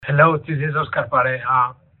Hello, this is Oscar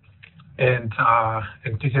Pareja, and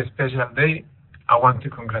this is a special day. I want to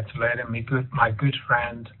congratulate my good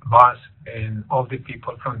friend Buzz and all the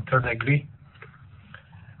people from Third Degree.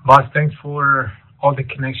 Buzz, thanks for all the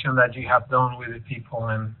connection that you have done with the people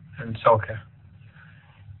and soccer.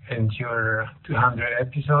 And your 200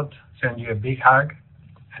 episode, send you a big hug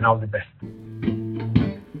and all the best.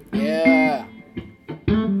 Yeah.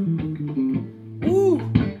 Woo.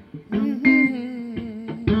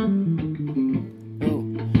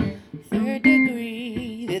 Third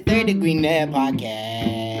Degree, the Third Degree Net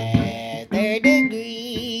Podcast. Third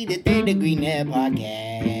Degree, the Third Degree Net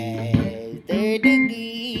Podcast. Third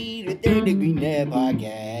Degree, the Third Degree Net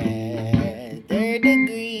Podcast. Third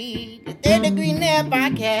Degree, the Third Degree Net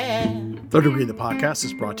Podcast. Third Degree, the podcast,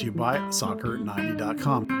 is brought to you by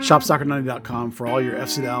Soccer90.com. Shop Soccer90.com for all your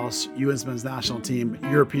FC Dallas, U.S. men's national team,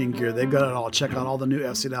 European gear. They've got it all. Check out all the new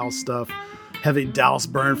FC Dallas stuff. Heavy Dallas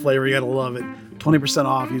burn flavor. You got to love it. 20%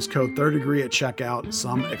 off. Use code Third Degree at checkout.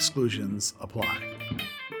 Some exclusions apply.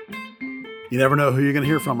 You never know who you're going to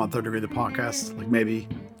hear from on Third Degree, the podcast, like maybe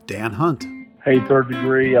Dan Hunt. Hey, Third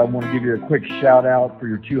Degree, I want to give you a quick shout out for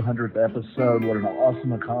your 200th episode. What an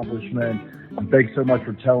awesome accomplishment. And thanks so much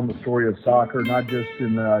for telling the story of soccer, not just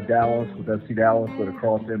in Dallas with FC Dallas, but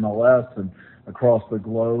across MLS and across the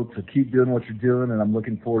globe. So keep doing what you're doing, and I'm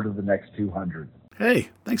looking forward to the next 200. Hey,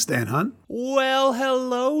 thanks, Dan Hunt. Well,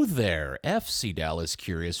 hello there, FC Dallas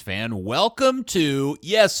Curious fan. Welcome to,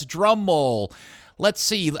 yes, drum roll. Let's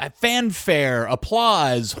see, fanfare,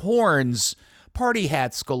 applause, horns, party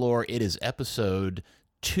hats galore. It is episode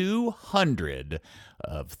 200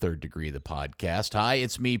 of Third Degree, the podcast. Hi,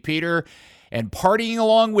 it's me, Peter, and partying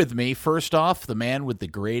along with me, first off, the man with the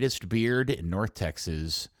greatest beard in North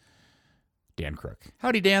Texas, Dan Crook.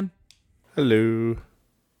 Howdy, Dan. Hello.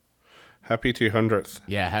 Happy 200th.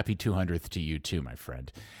 Yeah, happy 200th to you too, my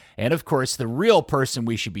friend. And of course, the real person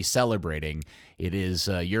we should be celebrating, it is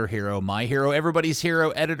your hero, my hero, everybody's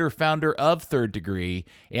hero, editor, founder of Third Degree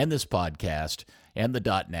and this podcast and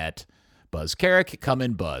the .net, Buzz Carrick. Come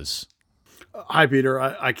in, Buzz. Hi, Peter.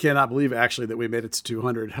 I cannot believe, actually, that we made it to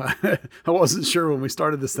 200. I wasn't sure when we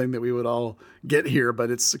started this thing that we would all get here,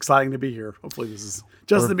 but it's exciting to be here. Hopefully this is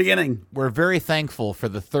just the beginning. We're very thankful for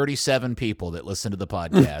the 37 people that listen to the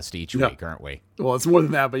podcast each week, aren't we? Well, it's more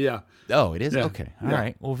than that, but yeah. Oh, it is? Yeah. Okay. All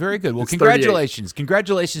right. Well, very good. Well, It's congratulations. 38.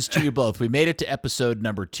 Congratulations to you both. We made it to episode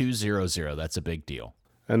number 200. That's a big deal.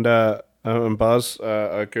 And Buzz,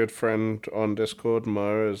 a good friend on Discord,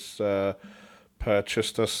 Mo, has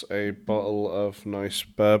purchased us a bottle of nice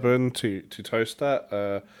bourbon to toast that.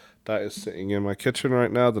 That is sitting in my kitchen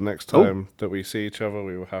right now. The next time that we see each other,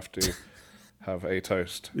 we will have to have a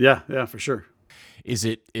toast. Yeah, for sure. Is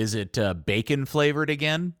it bacon flavored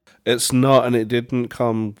again? It's not, and it didn't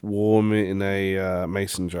come warm in a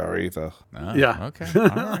mason jar either. Oh, yeah. Okay. All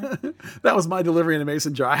right. That was my delivery in a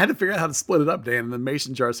mason jar. I had to figure out how to split it up, Dan, and the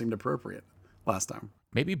mason jar seemed appropriate last time.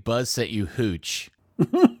 Maybe Buzz sent you hooch.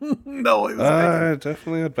 No, it was bacon.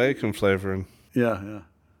 Definitely had bacon flavoring. Yeah.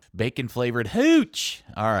 Bacon flavored hooch.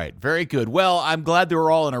 All right. Very good. Well, I'm glad they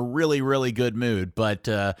were all in a really, really good mood, but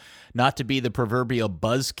not to be the proverbial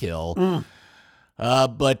buzzkill.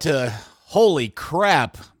 But holy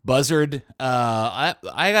crap, Buzzard. I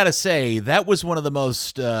got to say, that was one of the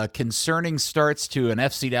most concerning starts to an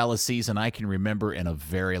FC Dallas season I can remember in a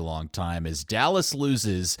very long time, as Dallas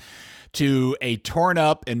loses to a torn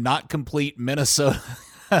up and not complete Minnesota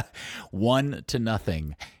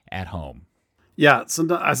 1-0 at home. Yeah,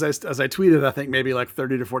 sometimes as I tweeted, I think maybe like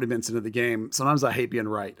 30 to 40 minutes into the game, sometimes I hate being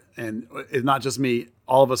right. And it's not just me.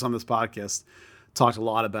 All of us on this podcast talked a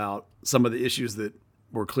lot about some of the issues that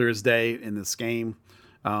were clear as day in this game.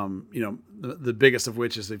 The biggest of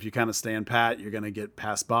which is if you kind of stand pat, you're going to get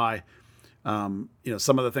passed by. Some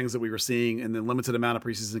of the things that we were seeing in the limited amount of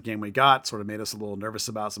preseason game we got sort of made us a little nervous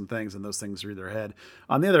about some things, and those things rear their head.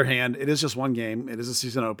 On the other hand, it is just one game. It is a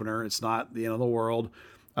season opener. It's not the end of the world,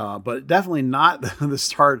 but definitely not the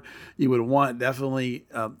start you would want. Definitely,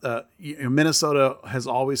 Minnesota has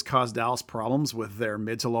always caused Dallas problems with their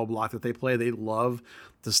mid to low block that they play. They love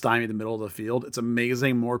to stymie the middle of the field. It's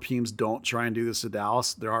amazing more teams don't try and do this to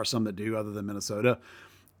Dallas. There are some that do other than Minnesota.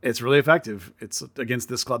 It's really effective. It's against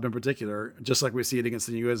this club in particular, just like we see it against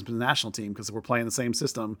the U.S. national team, because we're playing the same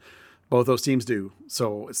system. Both those teams do.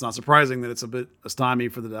 So it's not surprising that it's a bit a stymie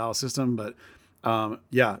for the Dallas system. But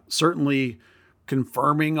certainly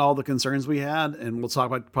confirming all the concerns we had, and we'll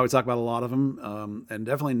probably talk about a lot of them, and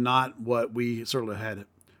definitely not what we sort of had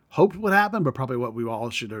hoped would happen, but probably what we all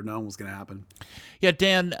should have known was going to happen. Yeah,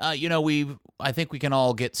 Dan, I think we can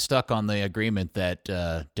all get stuck on the agreement that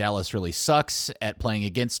Dallas really sucks at playing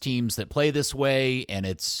against teams that play this way, and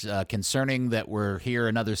it's concerning that we're here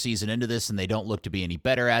another season into this and they don't look to be any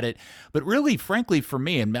better at it. But really, frankly, for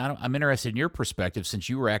me, and I'm interested in your perspective since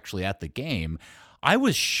you were actually at the game, I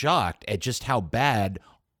was shocked at just how bad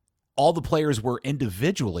all the players were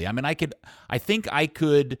individually. I mean, I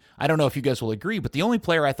don't know if you guys will agree, but the only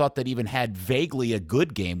player I thought that even had vaguely a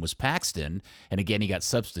good game was Paxton. And again, he got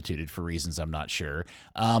substituted for reasons I'm not sure.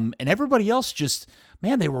 And everybody else just,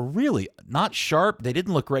 man, they were really not sharp. They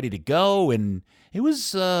didn't look ready to go. And it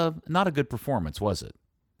was not a good performance, was it?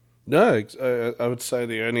 No, I would say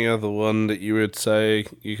the only other one that you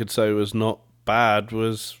could say was not bad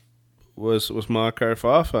was Marco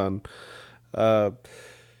Farfan.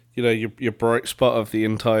 Your bright spot of the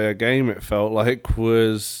entire game, it felt like,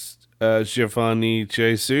 was Giovanni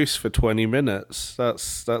Jesus for 20 minutes.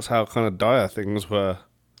 That's how kind of dire things were.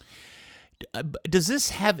 Does this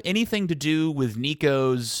have anything to do with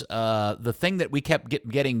Nico's, the thing that we kept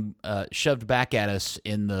getting shoved back at us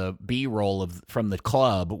in the B-roll from the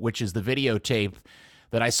club, which is the videotape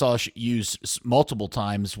that I saw used multiple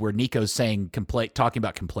times where Nico's talking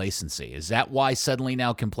about complacency. Is that why suddenly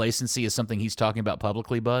now complacency is something he's talking about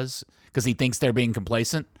publicly, Buzz? Because he thinks they're being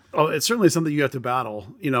complacent? Oh, it's certainly something you have to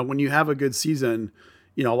battle. When you have a good season,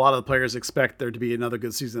 a lot of the players expect there to be another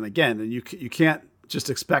good season again, and you can't just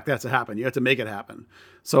expect that to happen. You have to make it happen.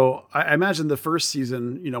 So I imagine the first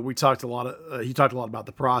season, we talked a lot. He talked a lot about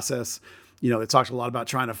the process. They talked a lot about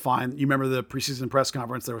trying to find, you remember the preseason press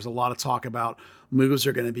conference, there was a lot of talk about moves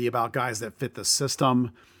are going to be about guys that fit the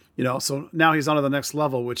system, so now he's on to the next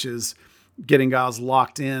level, which is getting guys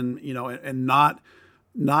locked in, and not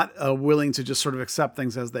willing to just sort of accept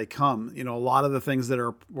things as they come. A lot of the things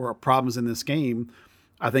that were problems in this game,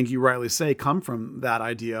 I think you rightly say, come from that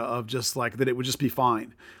idea of just like that it would just be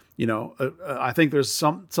fine. I think there's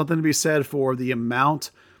something to be said for the amount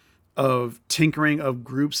of tinkering of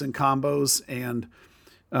groups and combos and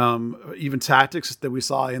even tactics that we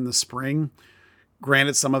saw in the spring.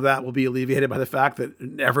 Granted, some of that will be alleviated by the fact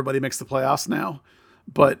that everybody makes the playoffs now.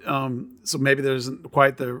 But so maybe there isn't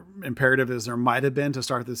quite the imperative as there might have been to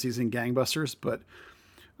start the season gangbusters. But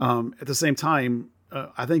at the same time,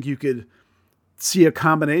 I think you could see a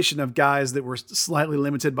combination of guys that were slightly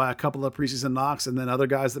limited by a couple of preseason knocks, and then other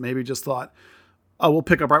guys that maybe just thought, oh, we'll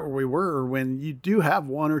pick up right where we were. When you do have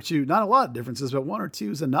one or two, not a lot of differences, but one or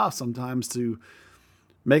two is enough sometimes to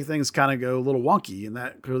make things kind of go a little wonky, and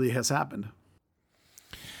that clearly has happened.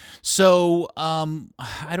 So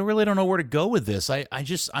I don't know where to go with this.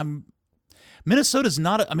 Minnesota's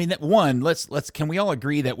not. Can we all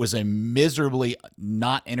agree that was a miserably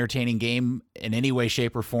not entertaining game in any way,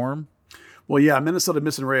 shape, or form? Well, yeah, Minnesota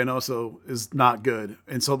missing Reynoso is not good,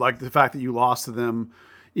 and so like the fact that you lost to them,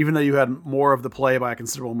 even though you had more of the play by a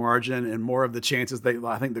considerable margin and more of the chances,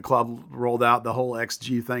 I think the club rolled out the whole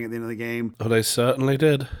XG thing at the end of the game. Oh, they certainly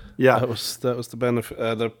did. Yeah, that was the benefit,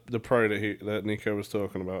 the pro that Nico was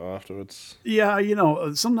talking about afterwards. Yeah,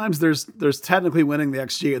 sometimes there's technically winning the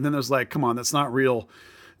XG, and then there's like, come on, that's not real.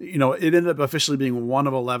 It ended up officially being 1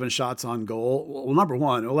 of 11 shots on goal. Well, number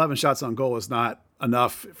one, 11 shots on goal is not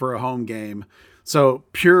enough for a home game. So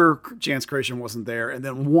pure chance creation wasn't there. And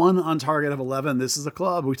then 1 on target of 11. This is a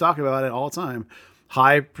club. We talk about it all the time.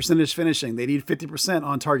 High percentage finishing. They need 50%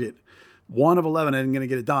 on target. 1 of 11 isn't going to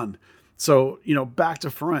get it done. So, back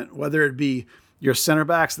to front, whether it be your center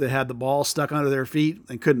backs that had the ball stuck under their feet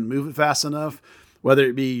and couldn't move it fast enough, whether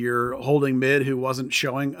it be your holding mid who wasn't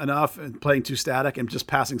showing enough and playing too static and just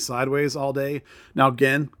passing sideways all day. Now,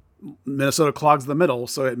 again, Minnesota clogs the middle,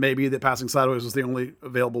 so it may be that passing sideways was the only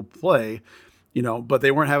available play. But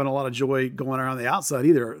they weren't having a lot of joy going around the outside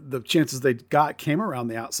either. The chances they got came around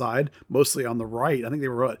the outside, mostly on the right. I think they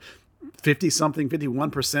were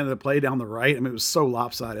 51% of the play down the right. I mean, it was so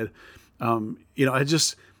lopsided. It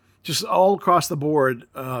just all across the board,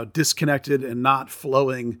 disconnected and not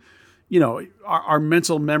flowing. Our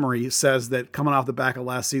mental memory says that coming off the back of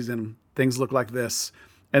last season, things look like this.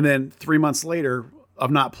 And then 3 months later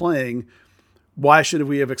of not playing, why should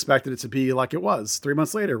we have expected it to be like it was 3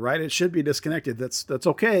 months later, right? It should be disconnected. That's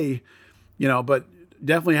okay, but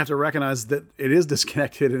definitely have to recognize that it is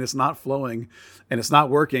disconnected and it's not flowing and it's not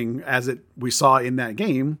working as we saw in that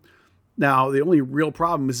game. Now, the only real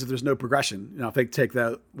problem is if there's no progression. If they take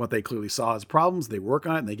what they clearly saw as problems, they work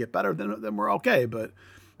on it and they get better, then we're okay. But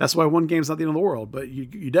that's why one game's not the end of the world. But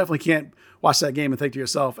you definitely can't watch that game and think to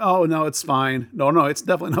yourself, oh, no, it's fine. No, it's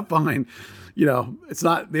definitely not fine. It's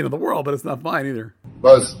not the end of the world, but it's not fine either.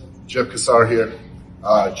 Buzz, Jeff Cassar here.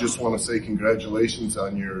 Just want to say congratulations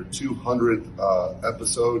on your 200th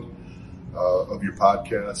episode of your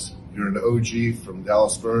podcast. You're an OG from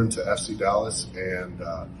Dallas Burn to FC Dallas, and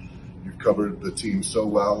you've covered the team so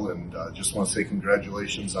well. And just want to say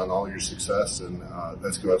congratulations on all your success, and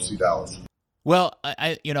let's go FC Dallas. Well,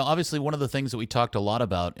 I obviously one of the things that we talked a lot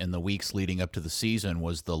about in the weeks leading up to the season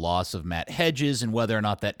was the loss of Matt Hedges and whether or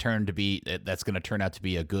not that's going to turn out to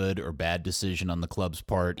be a good or bad decision on the club's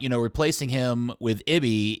part. Replacing him with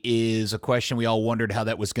Ibi is a question we all wondered how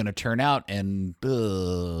that was going to turn out, and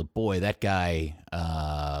boy, that guy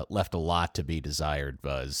left a lot to be desired,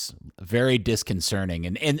 Buzz. Very disconcerting.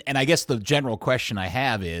 And I guess the general question I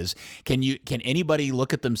have is, can anybody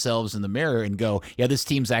look at themselves in the mirror and go, yeah, this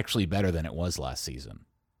team's actually better than it was last season?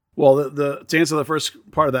 Well, to answer the first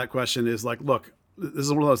part of that question is like, look, this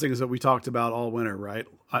is one of those things that we talked about all winter, right?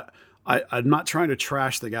 I'm not trying to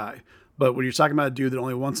trash the guy, but when you're talking about a dude that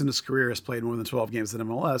only once in his career has played more than 12 games in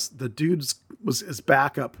MLS, the dude was his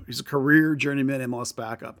backup. He's a career journeyman MLS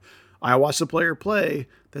backup. I watched a player play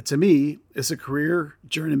that to me is a career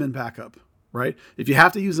journeyman backup, right? If you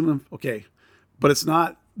have to use him, okay, but it's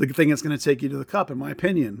not the thing that's going to take you to the cup, in my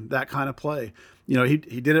opinion, that kind of play. He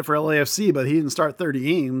did it for LAFC, but he didn't start 30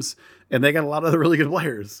 games, and they got a lot of other really good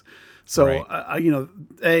players. So,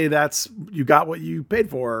 right. That's, you got what you paid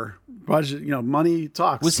for. Budget, money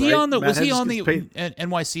talks. Was he on the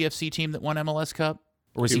NYCFC team that won MLS Cup,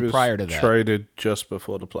 or was he prior to that? Traded just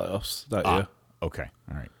before the playoffs that year. Okay,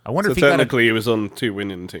 all right. I wonder if he technically he was on 2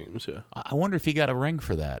 winning teams. Yeah, I wonder if he got a ring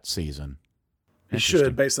for that season. He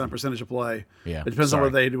should, based on percentage of play. Yeah, it depends on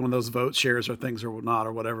whether they do one of those vote shares or things or not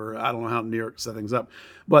or whatever. I don't know how New York set things up,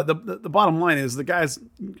 but the bottom line is the guys.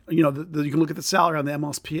 You can look at the salary on the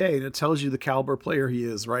MLSPA and it tells you the caliber player he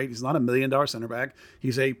is. Right, he's not $1 million center back.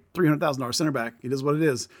 He's a $300,000 center back. It is what it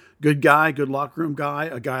is. Good guy, good locker room guy,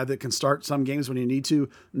 a guy that can start some games when you need to.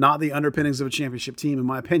 Not the underpinnings of a championship team, in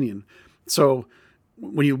my opinion. So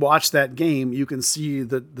when you watch that game, you can see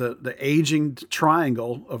the aging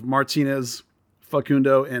triangle of Martinez,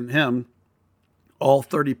 Facundo, and him, all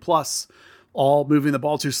 30 plus, all moving the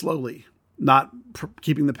ball too slowly, not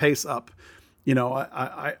keeping the pace up.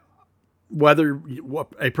 Whether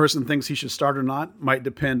what a person thinks he should start or not might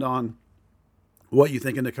depend on what you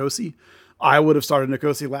think of Nkosi. I would have started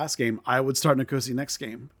Nkosi last game. I would start Nkosi next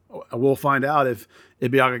game. We'll find out if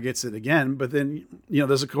Ibeagha gets it again. But then,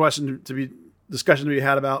 there's a discussion to be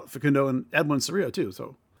had about Facundo and Edwin Cerrillo too.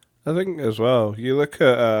 So I think as well, you look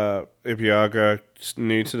at Ibeagha,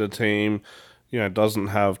 new to the team, doesn't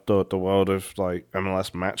have the world of like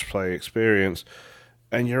MLS match play experience,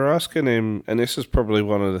 and you're asking him, and this is probably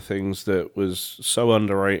one of the things that was so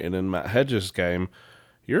underrated in Matt Hedges' game,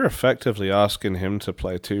 you're effectively asking him to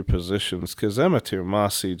play two positions because Emmett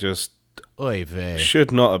Marcy just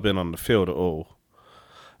should not have been on the field at all.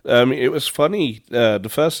 It was funny, the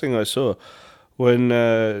first thing I saw when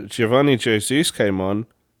Giovanni Jesus came on,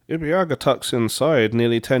 Ibeagha tucks inside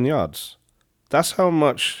nearly 10 yards. That's how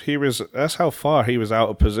far he was out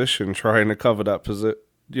of position trying to cover that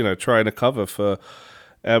trying to cover for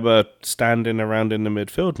Emma standing around in the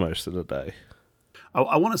midfield most of the day.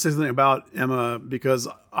 I want to say something about Emma because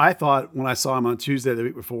I thought when I saw him on Tuesday the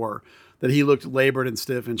week before that he looked labored and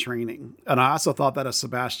stiff in training. And I also thought that of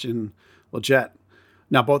Sebastian Lletget.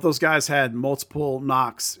 Now, both those guys had multiple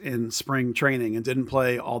knocks in spring training and didn't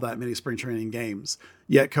play all that many spring training games.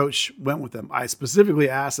 Yet coach went with them. I specifically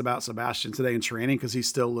asked about Sebastian today in training because he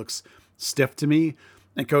still looks stiff to me.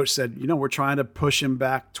 And coach said, we're trying to push him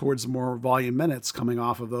back towards more volume minutes coming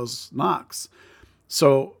off of those knocks.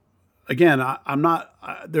 So again, I'm not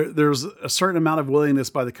there's a certain amount of willingness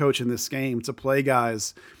by the coach in this game to play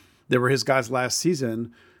guys that were his guys last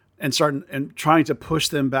season and trying to push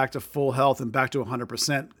them back to full health and back to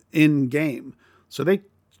 100% in game. So they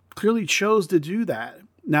clearly chose to do that.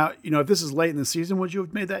 Now, if this is late in the season, would you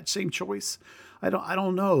have made that same choice? I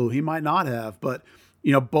don't know. He might not have, but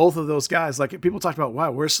both of those guys, like people talked about,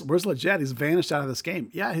 wow, where's Lletget? He's vanished out of this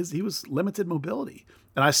game. Yeah, he was limited mobility.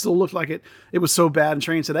 And I still looked like it was so bad in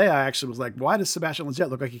training today. I actually was like, why does Sebastian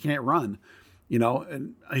Lletget look like he can't run?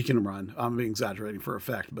 And he can run. I'm being exaggerating for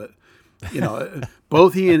effect, but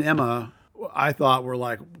both he and Emma, I thought were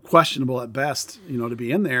like questionable at best, to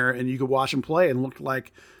be in there, and you could watch him play and looked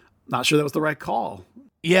like not sure that was the right call.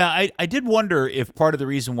 Yeah, I did wonder if part of the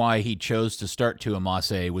reason why he chose to start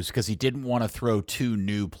Tuamase was because he didn't want to throw two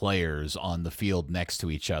new players on the field next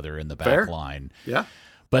to each other in the back line. Yeah.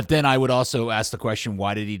 But then I would also ask the question,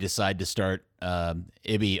 why did he decide to start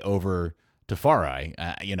Ibi over Tafari?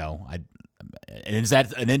 And is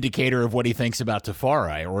that an indicator of what he thinks about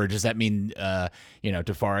Tafari, or does that mean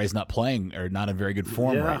Tafari is not playing or not in very good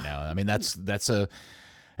form right now? I mean, that's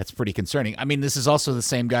pretty concerning. I mean, this is also the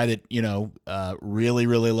same guy that really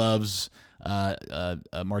loves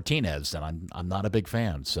Martinez, and I'm not a big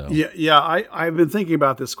fan. So I've been thinking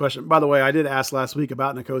about this question. By the way, I did ask last week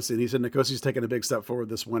about Nkosi, and he said Nkosi's taken a big step forward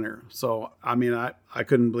this winter. So I mean, I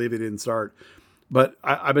couldn't believe he didn't start. But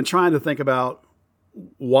I've been trying to think about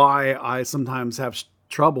why I sometimes have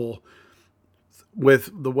trouble with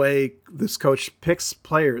the way this coach picks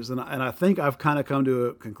players, and I think I've kind of come to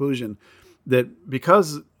a conclusion that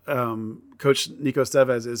because Coach Nico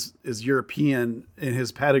Estevez is European in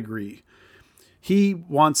his pedigree, he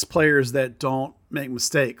wants players that don't make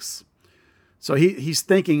mistakes. So he's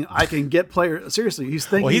thinking, I can get players. Seriously, he's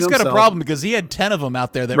thinking. Well, he's got a problem because he had 10 of them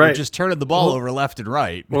out there that were just turning the ball over left and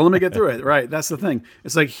right. Well, let me get through it. Right, that's the thing.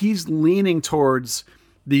 It's like he's leaning towards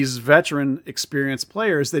these veteran, experienced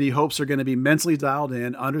players that he hopes are going to be mentally dialed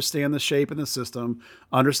in, understand the shape and the system,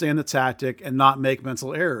 understand the tactic, and not make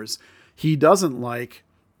mental errors. He doesn't like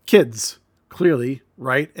kids, clearly,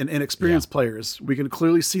 right, and inexperienced players. We can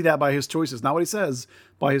clearly see that by his choices. Not what he says,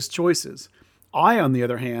 by his choices. I, on the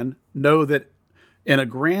other hand, know that in a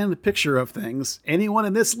grand picture of things, anyone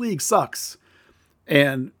in this league sucks.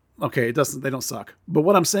 And okay, they don't suck. But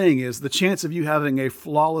what I'm saying is the chance of you having a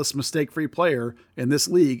flawless, mistake-free player in this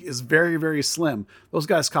league is very, very slim. Those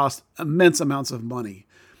guys cost immense amounts of money.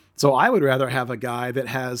 So I would rather have a guy that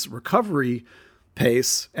has recovery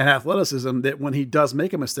pace and athleticism, that when he does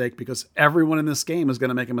make a mistake, because everyone in this game is going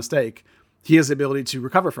to make a mistake, he has the ability to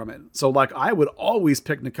recover from it. So like I would always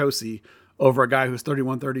pick Nkosi over a guy who's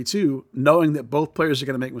 31-32, knowing that both players are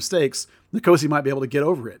going to make mistakes. Nkosi might be able to get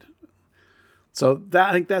over it. So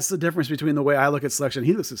I think that's the difference between the way I look at selection,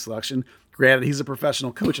 he looks at selection. Granted, he's a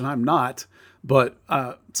professional coach and I'm not, but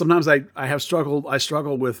sometimes I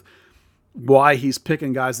struggle with why he's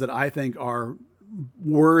picking guys that I think are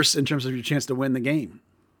worse in terms of your chance to win the game.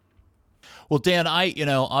 Well, Dan,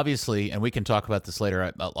 obviously, and we can talk about this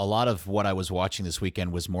later, a lot of what I was watching this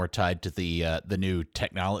weekend was more tied to the new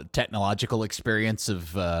technological experience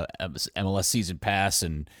of MLS Season Pass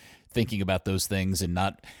and thinking about those things and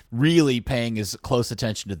not really paying as close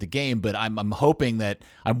attention to the game. But I'm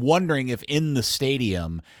wondering if in the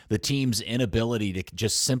stadium, the team's inability to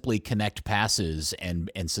just simply connect passes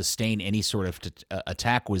and sustain any sort of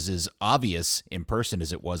attack was as obvious in person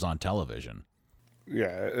as it was on television.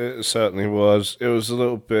 Yeah, it certainly was. It was a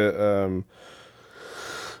little bit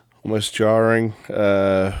almost jarring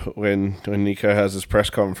when Nico has his press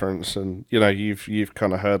conference, and you've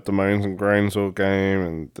kind of heard the moans and groans all game,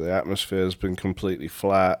 and the atmosphere's been completely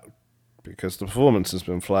flat because the performance has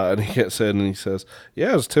been flat. And he gets in and he says,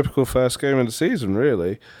 "Yeah, it was a typical first game of the season,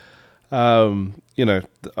 really."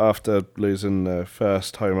 After losing the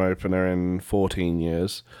first home opener in 14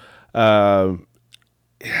 years.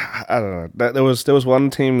 Yeah, I don't know. There was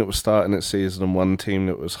one team that was starting its season and one team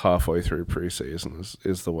that was halfway through preseason.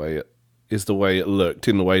 Is the way it looked,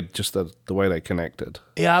 in the way just the way they connected.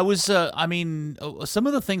 Yeah, I was. Some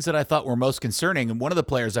of the things that I thought were most concerning, and one of the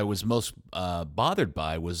players I was most bothered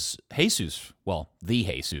by was Jesus. Well, the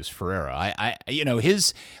Jesus Ferreira.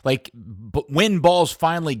 When balls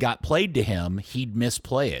finally got played to him, he'd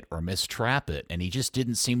misplay it or mistrap it, and he just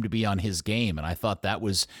didn't seem to be on his game. And I thought that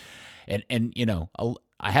was,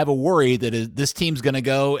 I have a worry that this team's going to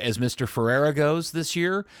go as Mr. Ferreira goes this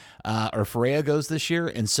year, or Ferreira goes this year.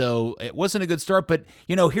 And so it wasn't a good start. But,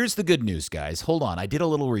 here's the good news, guys. Hold on. I did a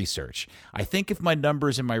little research. I think if my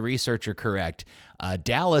numbers in my research are correct,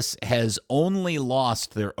 Dallas has only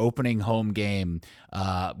lost their opening home game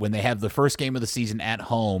when they have the first game of the season at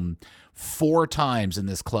home 4 times in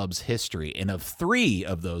this club's history. And of 3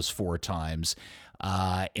 of those 4 times,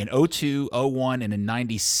 in 02, 01, and in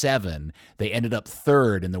 97, they ended up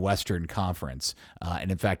 3rd in the Western Conference.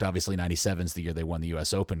 And in fact, obviously 97 is the year they won the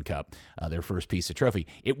U.S. Open Cup, their first piece of trophy.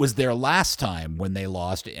 It was their last time when they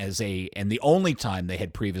lost and the only time they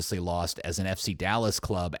had previously lost as an FC Dallas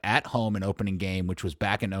club at home in opening game, which was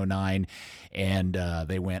back in 09. And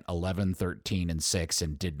they went 11, 13, and 6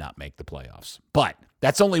 and did not make the playoffs. But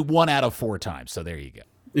that's only 1 out of 4 times. So there you go.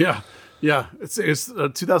 Yeah. It's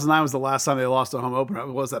 2009 was the last time they lost a home opener.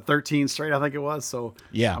 What was that, 13 straight? I think it was. So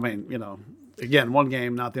yeah, I mean, again, one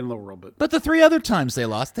game, not the end of the world, but the 3 other times they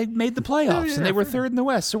lost, they made the playoffs and they were 3rd in the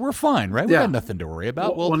West. So we're fine, right? We got nothing to worry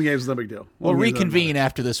about. One game's no big deal. We'll reconvene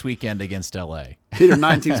after this weekend against LA. Peter,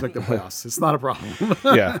 9 teams make the playoffs. It's not a problem.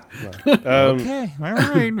 Yeah. Okay. All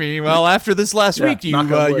right. Well, after this last week,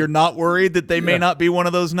 you're not worried that they may not be one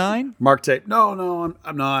of those 9? Mark Tape. No,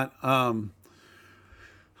 I'm not.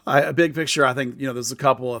 A big picture, I think, there's a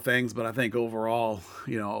couple of things, but I think overall,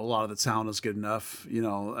 a lot of the talent is good enough.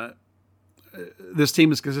 This team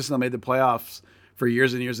has consistently made the playoffs for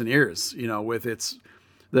years and years and years, with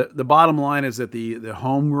the bottom line is that the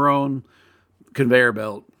homegrown conveyor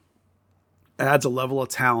belt adds a level of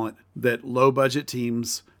talent that low budget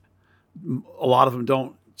teams, a lot of them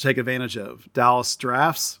don't take advantage of. Dallas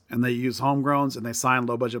drafts and they use homegrowns and they sign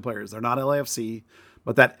low budget players. They're not LAFC,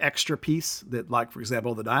 but that extra piece that, like, for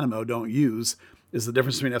example, the Dynamo don't use is the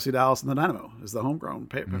difference between FC Dallas and the Dynamo, is the homegrown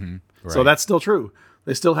paper. Mm-hmm. Right. So that's still true.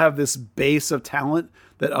 They still have this base of talent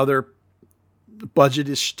that other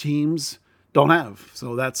budgetish teams don't have.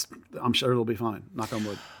 So I'm sure it'll be fine. Knock on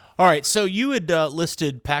wood. All right, so you had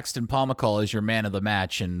listed Paxton Pomykal as your man of the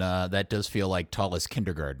match, and that does feel like tallest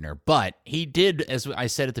kindergartner. But he did, as I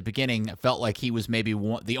said at the beginning, felt like he was maybe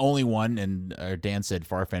the only one, and Dan said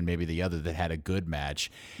Farfan maybe the other, that had a good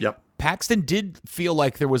match. Yep. Paxton did feel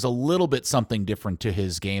like there was a little bit something different to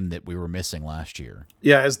his game that we were missing last year.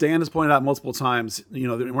 Yeah, as Dan has pointed out multiple times,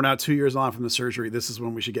 we're now 2 years on from the surgery. This is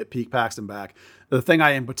when we should get peak Paxton back. The thing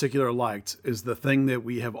I in particular liked is the thing that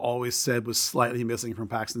we have always said was slightly missing from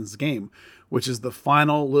Paxton's game, which is the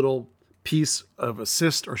final little piece of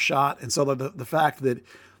assist or shot. And so the fact that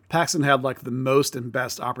Paxton had like the most and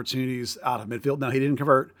best opportunities out of midfield. Now, he didn't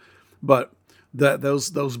convert, but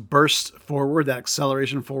those bursts forward, that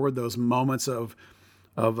acceleration forward, those moments of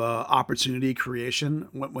opportunity creation,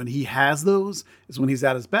 when he has those is when he's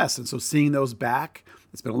at his best. And so seeing those back,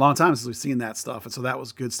 it's been a long time since we've seen that stuff. And so that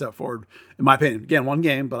was a good step forward, in my opinion. Again, one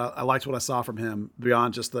game, but I liked what I saw from him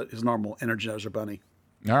beyond just his normal Energizer Bunny.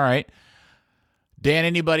 All right. Dan,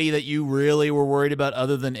 anybody that you really were worried about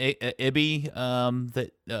other than Ibi and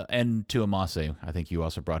Tuamase? I think you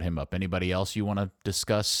also brought him up. Anybody else you want to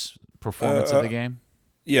discuss performance of the game?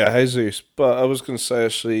 Yeah, Jesus. But I was going to say,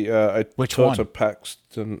 actually, I Which talked one? to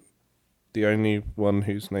Paxton, the only one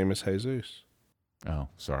whose name is Jesus. Oh,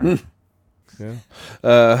 sorry.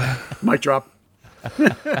 Yeah. Mic drop.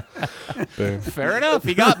 Boom. Fair enough.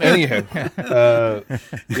 He got me. Anyhow,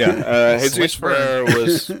 Jesus Switch Ferreira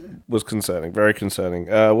was concerning, very concerning.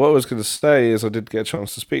 What I was going to say is I did get a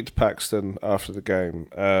chance to speak to Paxton after the game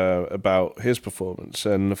about his performance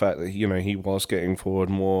and the fact that he was getting forward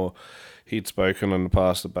more. He'd spoken in the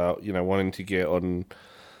past about wanting to get on,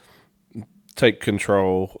 take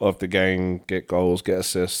control of the game, get goals, get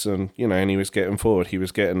assists, and and he was getting forward. He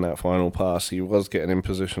was getting that final pass. He was getting in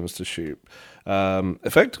positions to shoot.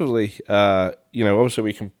 Effectively,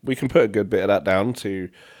 obviously we can put a good bit of that down to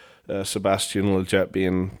Sebastian Lletget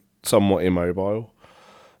being somewhat immobile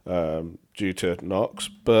due to knocks,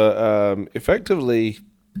 but effectively,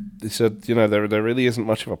 they said there really isn't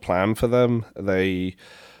much of a plan for them. They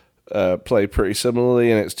play pretty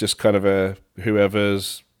similarly, and it's just kind of a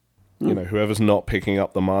whoever's not picking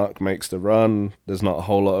up the mark makes the run. There's not a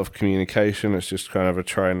whole lot of communication. It's just kind of a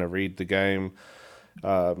trying to read the game.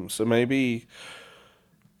 So maybe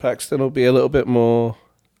Paxton will be a little bit more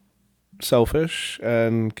selfish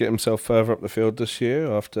and get himself further up the field this year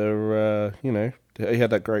after, he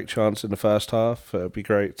had that great chance in the first half. It'd be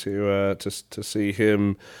great to see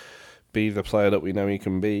him be the player that we know he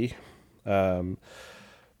can be.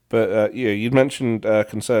 But you mentioned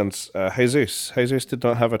concerns. Jesus did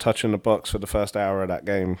not have a touch in the box for the first hour of that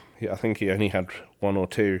game. I think he only had one or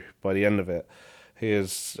two by the end of it.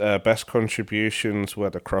 His best contributions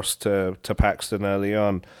were the cross to Paxton early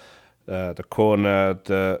on, the corner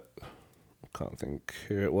that I can't think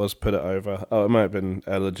who it was put it over. Oh, it might have been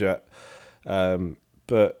Lletget.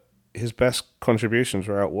 But his best contributions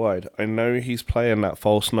were out wide. I know he's playing that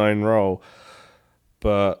false nine role,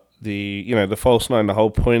 but the false nine, the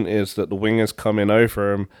whole point is that the wingers come in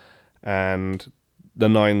over him and the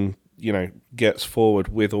nine, gets forward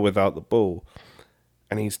with or without the ball.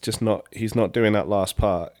 And he's not doing that last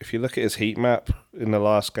part. If you look at his heat map in the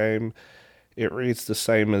last game, it reads the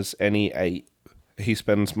same as any 8. He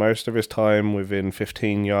spends most of his time within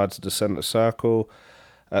 15 yards of the center circle.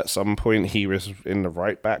 At some point, he was in the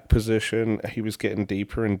right back position. He was getting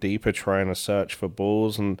deeper and deeper, trying to search for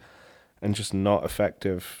balls and just not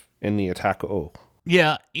effective in the attack at all.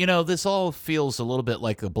 Yeah, this all feels a little bit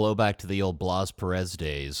like a blowback to the old Blas Perez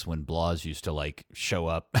days when Blas used to show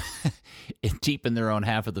up deep in their own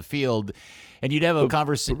half of the field, and you'd have a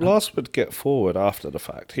conversation. Blas would get forward after the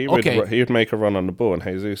fact. He would make a run on the ball, and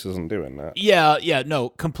Jesus isn't doing that. Yeah, no,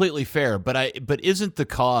 completely fair. But isn't the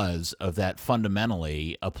cause of that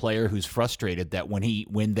fundamentally a player who's frustrated that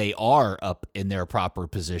when they are up in their proper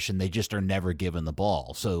position, they just are never given the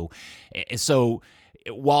ball. So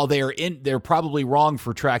while they're probably wrong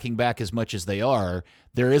for tracking back as much as they are,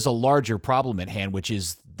 there is a larger problem at hand, which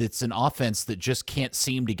is it's an offense that just can't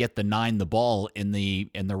seem to get the ball in the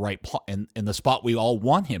right in the spot we all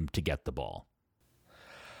want him to get the ball.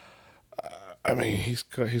 I mean, he's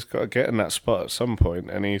got to get in that spot at some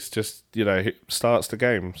point, and he's just, he starts the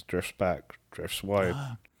game, drifts back, drifts wide.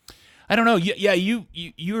 I don't know.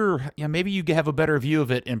 You're maybe you have a better view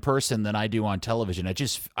of it in person than I do on television.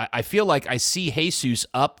 I feel like I see Jesus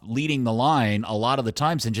up leading the line a lot of the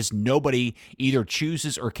times, and just nobody either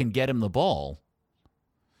chooses or can get him the ball.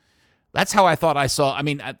 That's how I thought I saw. I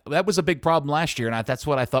mean, that was a big problem last year, and that's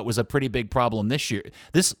what I thought was a pretty big problem this year.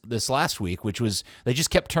 This last week, which was they just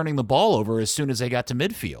kept turning the ball over as soon as they got to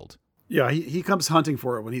midfield. Yeah, he comes hunting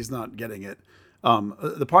for it when he's not getting it.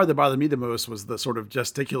 The part that bothered me the most was the sort of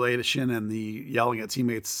gesticulation and the yelling at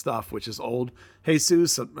teammates stuff, which is old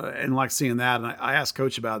Jesus, and like seeing that. And I asked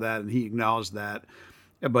Coach about that, and he acknowledged that.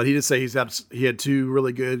 But he did say he had two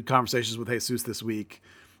really good conversations with Jesus this week,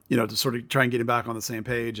 to sort of try and get him back on the same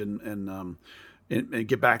page and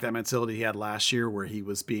get back that mentality he had last year, where he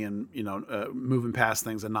was being, moving past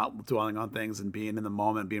things and not dwelling on things and being in the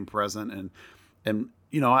moment, being present. And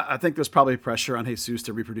I think there's probably pressure on Jesus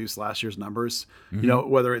to reproduce last year's numbers,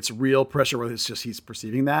 whether it's real pressure, whether it's just he's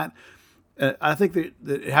perceiving that. I think that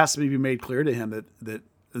it has to be made clear to him that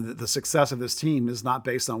the success of this team is not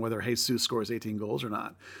based on whether Jesus scores 18 goals or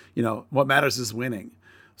not. What matters is winning.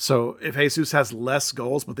 So if Jesus has less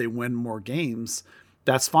goals, but they win more games,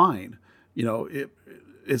 that's fine.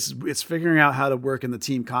 It's figuring out how to work in the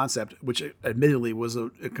team concept, which admittedly was a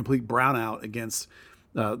complete brownout against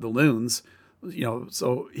the Loons.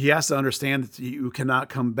 So he has to understand that you cannot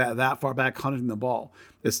come back that far back hunting the ball.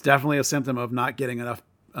 It's definitely a symptom of not getting enough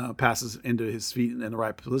passes into his feet in the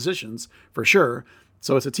right positions, for sure.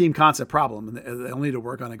 So it's a team concept problem, and they'll need to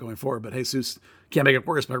work on it going forward. But Jesus can't make it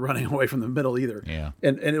worse by running away from the middle either. Yeah.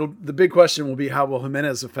 And the big question will be, how will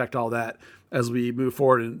Jimenez affect all that as we move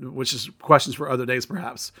forward, and which is questions for other days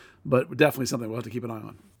perhaps, but definitely something we'll have to keep an eye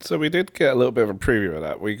on. So we did get a little bit of a preview of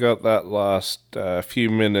that. We got that last few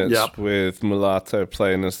minutes with Mulatto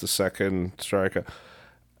playing as the second striker.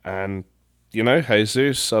 And,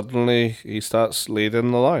 Jesus, suddenly he starts leading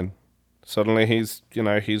the line. Suddenly he's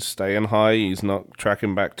staying high. He's not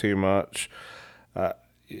tracking back too much.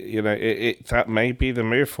 That may be the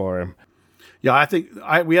move for him. Yeah, I think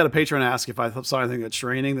we had a patron ask if I saw anything at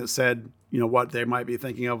training that said, what they might be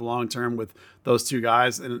thinking of long term with those two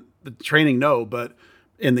guys. And the training, no, but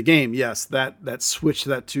in the game, yes, that switch to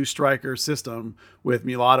that two striker system with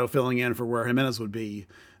Mulatto filling in for where Jimenez would be,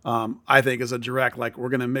 I think is a direct, we're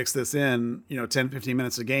going to mix this in, 10, 15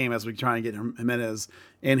 minutes a game as we try and get Jimenez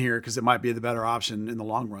in here, because it might be the better option in the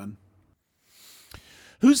long run.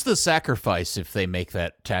 Who's the sacrifice if they make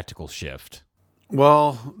that tactical shift?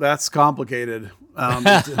 Well, that's complicated.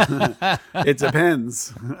 It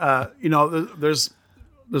depends. There's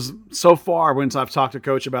so far when I've talked to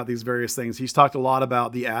Coach about these various things, he's talked a lot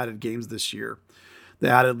about the added games this year, the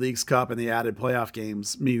added Leagues Cup and the added playoff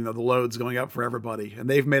games, meaning the loads going up for everybody. And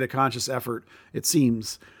they've made a conscious effort, it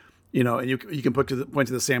seems, and you can point to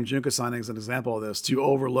the Sam Junka signing as an example of this, to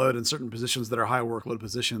overload in certain positions that are high workload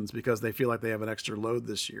positions because they feel like they have an extra load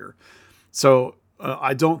this year. So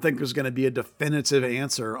I don't think there's going to be a definitive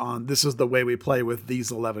answer on this is the way we play with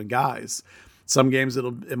these 11 guys. Some games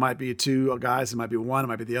it might be two guys, it might be one, it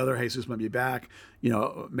might be the other. Jesus might be back.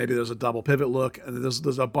 Maybe there's a double pivot look. And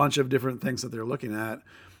there's a bunch of different things that they're looking at.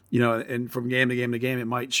 And from game to game to game, it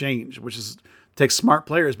might change, which takes smart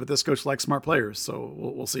players. But this coach likes smart players, so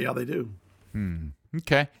we'll see how they do.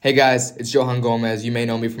 Okay. Hey guys, it's Johan Gomez. You may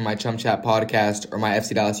know me from my Chum Chat podcast or my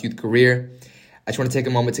FC Dallas youth career. I just want to take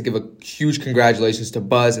a moment to give a huge congratulations to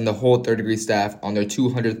Buzz and the whole Third Degree staff on their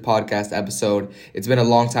 200th podcast episode. It's been a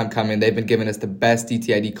long time coming. They've been giving us the best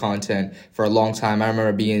DTID content for a long time. I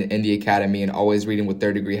remember being in the academy and always reading what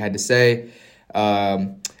Third Degree had to say.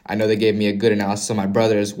 I know they gave me a good analysis on my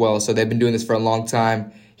brother as well. So they've been doing this for a long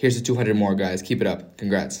time. Here's to 200 more, guys. Keep it up.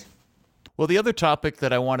 Congrats. Well, the other topic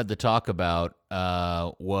that I wanted to talk about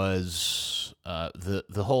was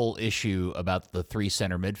the whole issue about the three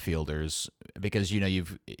center midfielders, because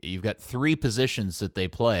you've got three positions that they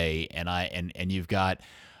play, and you've got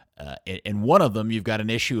in one of them you've got an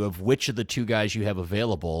issue of which of the two guys you have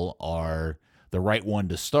available are the right one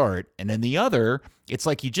to start, and in the other it's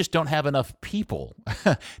like you just don't have enough people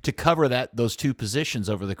to cover those two positions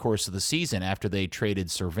over the course of the season after they traded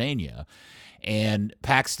Cervania. And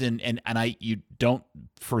Paxton you don't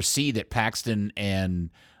foresee that Paxton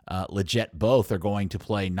and Leggett both are going to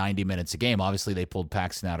play 90 minutes a game. Obviously, they pulled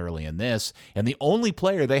Paxton out early in this, and the only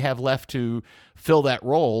player they have left to fill that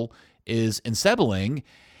role is Ensebeling.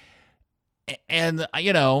 And,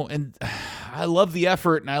 and I love the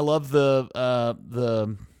effort and I love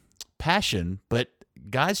the passion, but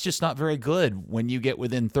guys just not very good when you get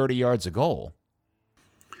within 30 yards of goal.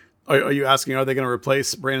 Are you asking, are they going to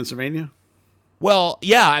replace Brandon Cervania? Well,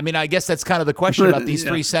 yeah. I mean, I guess that's kind of the question about these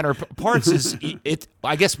three center parts is it.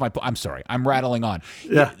 I guess I'm sorry. I'm rattling on.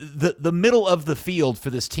 Yeah. The middle of the field for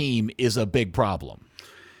this team is a big problem.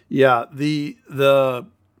 Yeah. The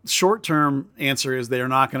short-term answer is they are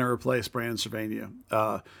not going to replace Brandon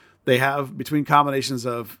Cervania. They have, between combinations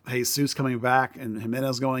of Jesus coming back and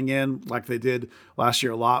Jimenez going in, like they did last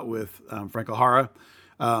year a lot with Franco Jara.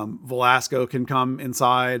 Velasco can come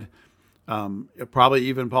inside. Probably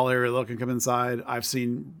even Paul Arriola can come inside. I've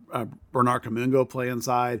seen Bernard Kamungo play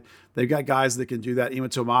inside. They've got guys that can do that. Ima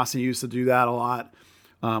Tomasi used to do that a lot.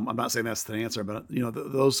 I'm not saying that's the answer, but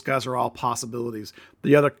those guys are all possibilities.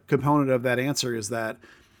 The other component of that answer is that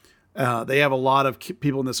they have a lot of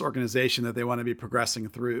people in this organization that they want to be progressing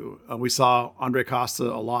through. We saw Andre Costa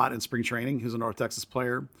a lot in spring training, who's a North Texas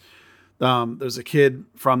player. There's a kid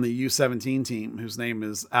from the U17 team whose name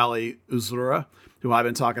is Ali Uzura, who I've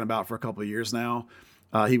been talking about for a couple of years now.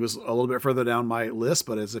 He was a little bit further down my list,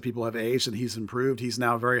 but as the people have aged and he's improved, he's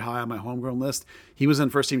now very high on my homegrown list. He was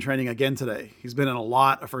in first team training again today. He's been in a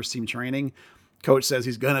lot of first team training. Coach says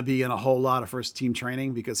he's going to be in a whole lot of first team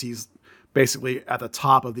training because he's basically at the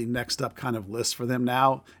top of the next up kind of list for them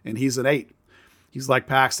now. And he's an 8. He's like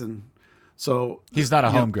Paxton. So he's not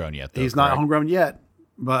a homegrown yet, though. He's not homegrown yet,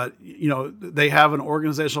 but they have an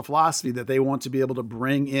organizational philosophy that they want to be able to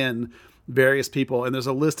bring in various people. And there's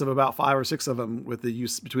a list of about 5 or 6 of them with the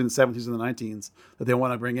use between the 17s and the 19s that they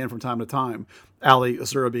want to bring in from time to time. Ali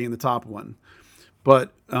Asura being the top one.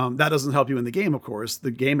 But that doesn't help you in the game, of course.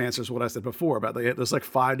 The game answers what I said before about there's like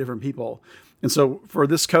 5 different people. And so for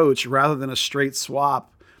this coach, rather than a straight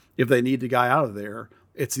swap, if they need the guy out of there,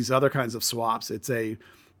 it's these other kinds of swaps. It's a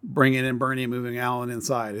bringing in Bernie and moving Allen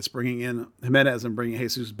inside. It's bringing in Jimenez and bringing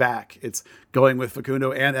Jesus back. It's going with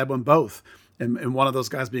Facundo and Edwin both. And one of those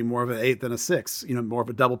guys being more of an 8 than a 6, more of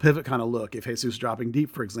a double pivot kind of look if Jesus dropping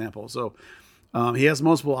deep, for example. So he has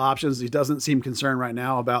multiple options. He doesn't seem concerned right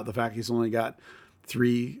now about the fact he's only got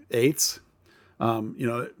 3 8s.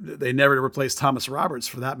 They never replaced Thomas Roberts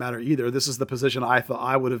for that matter either. This is the position I thought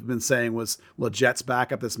I would have been saying was Legette's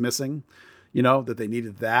backup that's missing, that they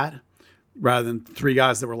needed that rather than 3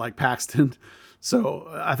 guys that were like Paxton. So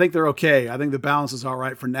I think they're okay. I think the balance is all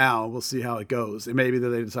right for now. We'll see how it goes. It may be that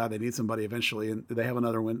they decide they need somebody eventually and they have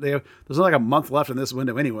another window. There's like a month left in this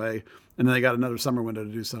window anyway, and then they got another summer window to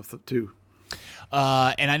do stuff too.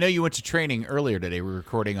 And I know you went to training earlier today. We're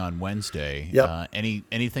recording on Wednesday. Yep.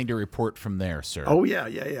 Anything to report from there, sir? Oh, yeah.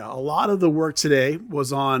 A lot of the work today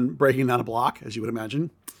was on breaking down a block, as you would imagine.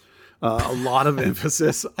 A lot of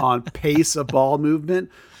emphasis on pace of ball movement,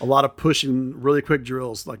 a lot of pushing really quick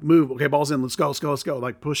drills, like move, okay, ball's in, let's go,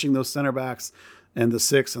 like pushing those center backs and the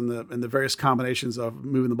 6 and the various combinations of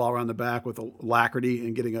moving the ball around the back with alacrity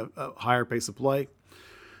and getting a higher pace of play.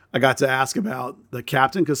 I got to ask about the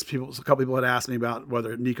captain because a couple people had asked me about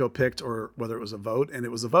whether Nico picked or whether it was a vote, and it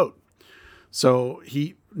was a vote. So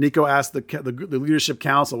Nico asked the leadership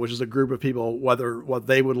council, which is a group of people, what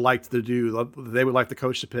they would like to do. They would like the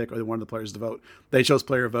coach to pick or they wanted the players to vote. They chose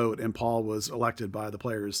player vote, and Paul was elected by the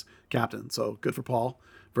players' captain. So good for Paul.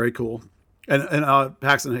 Very cool. And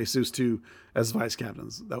Paxton and Jesus too as vice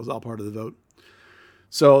captains. That was all part of the vote.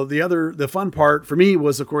 So the fun part for me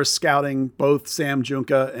was, of course, scouting both Sam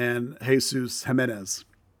Junca and Jesus Jimenez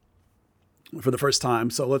for the first time.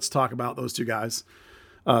 So let's talk about those 2 guys.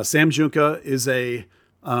 Sam Junca is a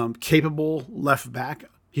capable left back.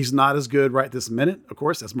 He's not as good right this minute, of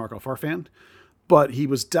course, as Marco Farfan, but he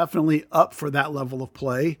was definitely up for that level of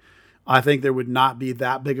play. I think there would not be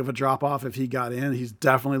that big of a drop-off if he got in. He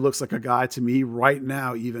definitely looks like a guy to me right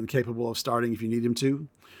now, even capable of starting if you need him to.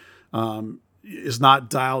 Is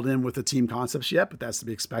not dialed in with the team concepts yet, but that's to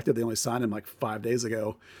be expected. They only signed him like 5 days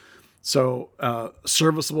ago. So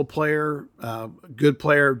serviceable player, good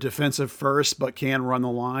player, defensive first, but can run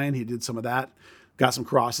the line. He did some of that, got some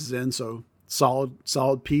crosses in. So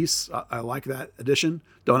solid piece. I like that addition.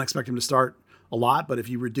 Don't expect him to start a lot, but if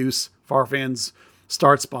you reduce Farfan's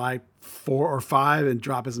starts by 4 or 5 and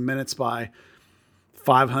drop his minutes by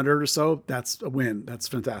 500 or so, that's a win. That's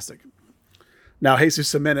fantastic. Now,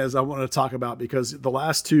 Jesus Jimenez, I want to talk about because the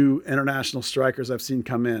last 2 international strikers I've seen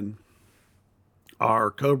come in are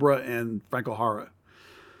Cobra and Franco Jara.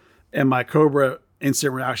 And my Cobra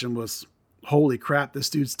instant reaction was, holy crap, this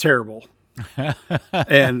dude's terrible.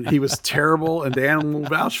 And he was terrible, and Dan will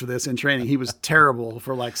vouch for this in training. He was terrible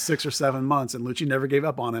for like 6 or 7 months, and Lucci never gave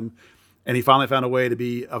up on him. and he finally found a way to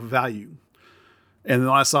be of value. And then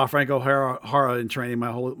when I saw Franco Jara in training,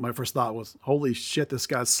 my first thought was, holy shit, this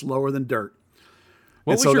guy's slower than dirt.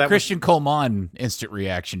 What was your Christian Coleman instant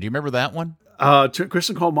reaction? Do you remember that one?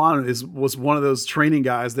 Christian Coleman was one of those training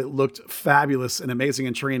guys that looked fabulous and amazing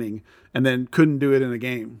in training and then couldn't do it in a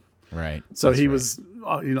game. Right. So he was,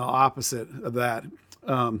 opposite of that.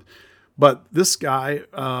 But this guy,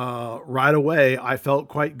 right away, I felt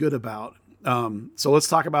quite good about. So let's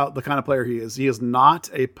talk about the kind of player he is. He is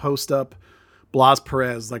not a post-up Blas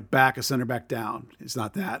Perez, like back a center back down. He's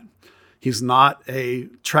not that. He's not a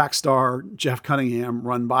track star Jeff Cunningham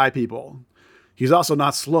run by people. He's also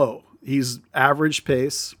not slow. He's average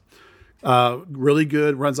pace, really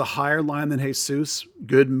good, runs a higher line than Jesus,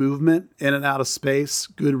 good movement in and out of space,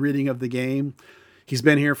 good reading of the game. He's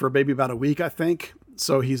been here for maybe about a week, I think.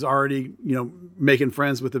 So he's already, making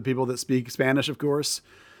friends with the people that speak Spanish, of course.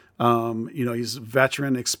 He's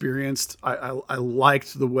veteran, experienced. I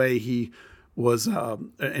liked the way he was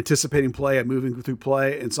anticipating play and moving through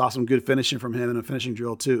play, and saw some good finishing from him in a finishing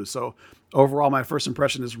drill too. So overall, my first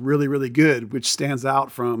impression is really, really good, which stands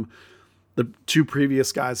out from the two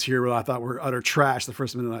previous guys here who I thought were utter trash the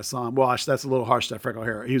first minute I saw him. Well, that's a little harsh to Franco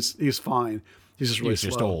Jara. He's fine. He's just really slow.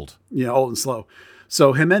 Just old. Yeah, old and slow.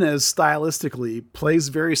 So Jimenez stylistically plays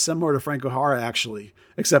very similar to Franco Jara, actually,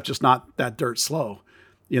 except just not that dirt slow.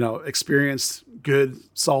 Experienced, good,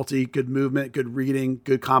 salty, good movement, good reading,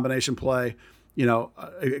 good combination play.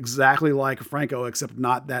 Exactly like Franco, except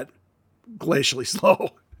not that glacially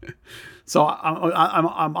slow. So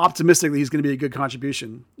I'm optimistic that he's going to be a good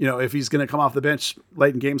contribution. If he's going to come off the bench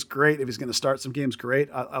late in games, great. If he's going to start some games, great.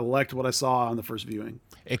 I liked what I saw on the first viewing.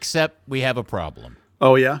 Except we have a problem.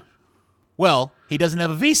 Oh, yeah? Well, he doesn't have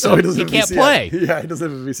a visa. Oh, he can't play. Yet. Yeah, he doesn't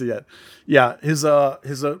have a visa yet. Yeah, his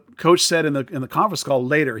coach said in the conference call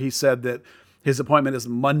later, he said that his appointment is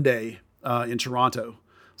Monday in Toronto.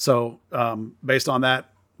 So based on that,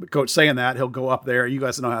 the coach saying that, he'll go up there. You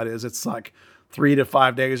guys know how it is. It's like 3 to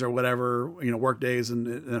 5 days or whatever, work days,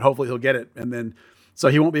 and hopefully he'll get it. And then, so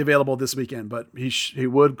he won't be available this weekend, but he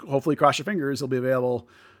would, hopefully, cross your fingers, he'll be available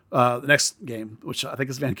the next game, which I think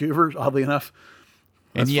is Vancouver, oddly enough.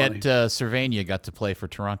 That's and yet Cervania got to play for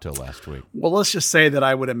Toronto last week. Well, let's just say that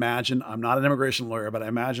I would imagine, I'm not an immigration lawyer, but I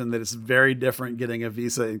imagine that it's very different getting a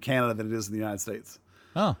visa in Canada than it is in the United States.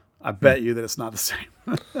 Oh. I bet you that it's not the same.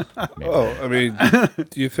 Well, I mean,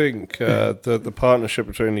 do you think the partnership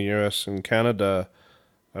between the US and Canada,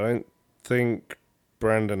 I don't think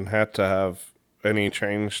Brandon had to have any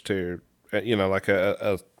change to, like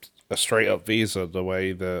a straight-up visa the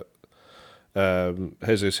way that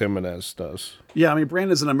Jesus Jimenez does. Yeah, I mean,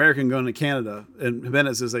 Brandon's an American going to Canada, and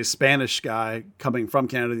Jimenez is a Spanish guy coming from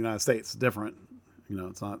Canada to the United States. It's different.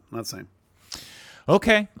 It's not the same.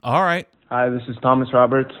 Okay, all right. Hi, this is Thomas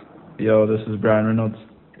Roberts. Yo, this is Brian Reynolds.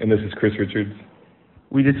 And this is Chris Richards.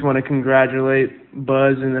 We just want to congratulate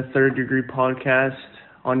Buzz and the Third Degree Podcast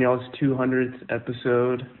on y'all's 200th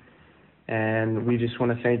episode. And we just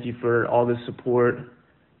want to thank you for all the support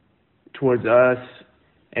towards us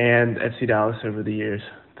and FC Dallas over the years.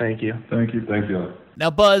 Thank you. Thank you. Thank you. Now,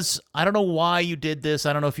 Buzz, I don't know why you did this.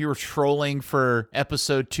 I don't know if you were trolling for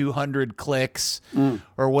episode 200 clicks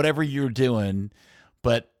or whatever you're doing,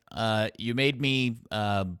 but you made me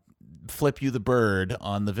flip you the bird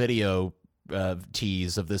on the video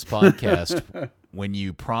tease of this podcast when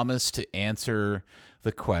you promised to answer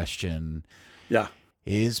the question. Yeah.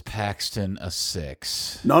 Is Paxton a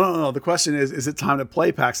 6? No. The question is it time to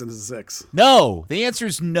play Paxton as a 6? No. The answer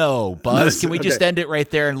is no, Buzz. Can we just end it right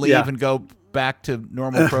there and leave and go back to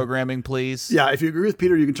normal programming, please? Yeah, if you agree with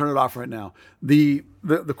Peter, you can turn it off right now. The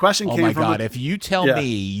question came from... Oh, my God. If you tell me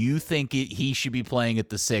you think he should be playing at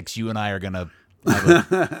the 6, you and I are going to...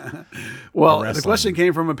 Well, the question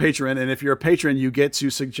came from a patron, and if you're a patron, you get to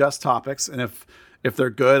suggest topics, and if they're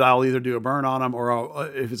good, I'll either do a burn on them, or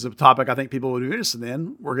if it's a topic I think people would be interested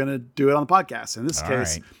in, we're going to do it on the podcast. In this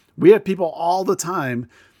case, we have people all the time,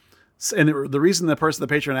 and the reason the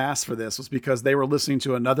patron asked for this was because they were listening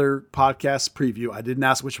to another podcast preview. I didn't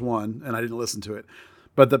ask which one, and I didn't listen to it.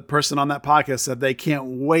 But the person on that podcast said they can't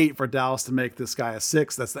wait for Dallas to make this guy a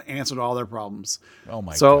 6. That's the answer to all their problems. Oh,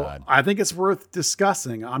 my God. So I think it's worth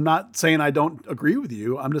discussing. I'm not saying I don't agree with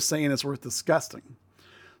you. I'm just saying it's worth discussing.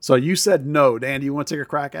 So you said no. Dan, do you want to take a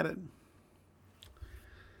crack at it?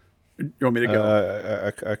 You want me to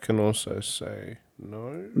go? I can also say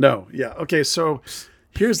no. No. Yeah. Okay. So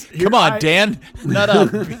come on, Dan. Nut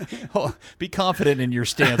up. Be confident in your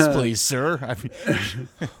stance, please, sir.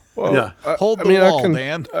 Well, yeah. Hold the wall,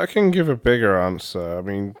 Dan. I can give a bigger answer. I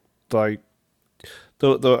mean, like,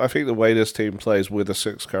 I think the way this team plays with a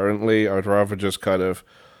 6 currently, I'd rather just kind of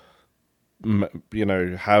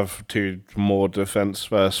have two more defense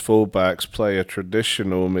first fullbacks play a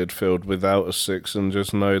traditional midfield without a 6 and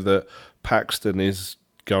just know that Paxton is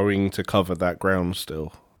going to cover that ground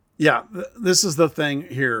still. Yeah, this is the thing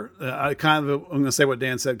here. I'm going to say what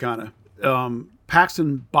Dan said, kind of.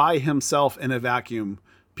 Paxton by himself in a vacuum,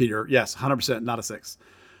 Peter, yes, 100%, not a 6.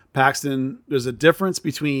 Paxton, there's a difference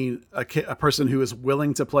between a person who is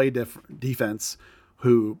willing to play defense,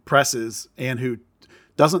 who presses, and who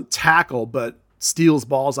doesn't tackle but steals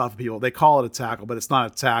balls off of people. They call it a tackle, but it's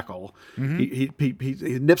not a tackle. Mm-hmm.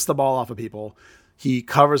 He nips the ball off of people. He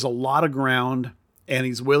covers a lot of ground, and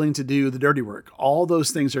he's willing to do the dirty work. All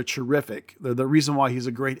those things are terrific. They're the reason why he's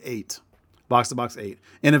a great 8, box-to-box 8,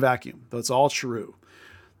 in a vacuum. That's all true.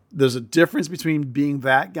 There's a difference between being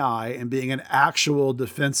that guy and being an actual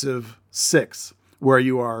defensive 6, where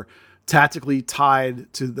you are tactically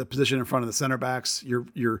tied to the position in front of the center backs.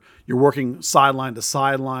 You're working sideline to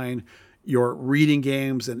sideline. You're reading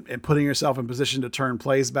games and putting yourself in position to turn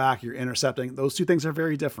plays back. You're intercepting. Those two things are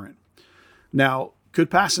very different. Now,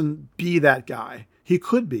 could Paxton be that guy? He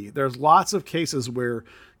could be. There's lots of cases where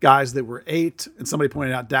guys that were 8, and somebody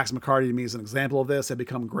pointed out Dax McCarty to me as an example of this, have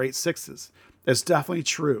become great 6s. It's definitely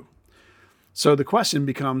true. So the question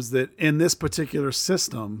becomes that in this particular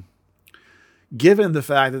system, given the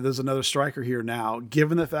fact that there's another striker here now,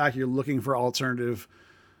 given the fact you're looking for alternative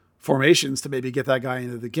formations to maybe get that guy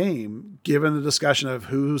into the game, given the discussion of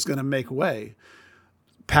who's going to make way,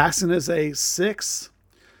 Paxton is a 6,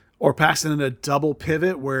 or Paxton in a double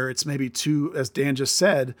pivot where it's maybe 2, as Dan just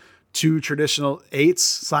said, 2 traditional 8s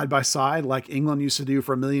side by side like England used to do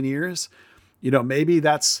for a million years. Maybe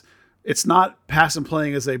it's not Paxton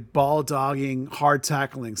playing as a ball dogging, hard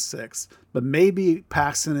tackling 6, but maybe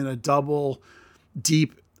Paxton in a double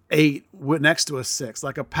deep 8 next to a 6,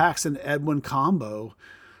 like a Paxton Edwin combo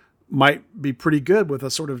might be pretty good with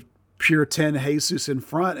a sort of pure 10 Jesus in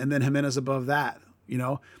front and then Jimenez above that,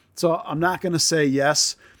 So I'm not going to say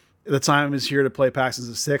yes, the time is here to play Paxton as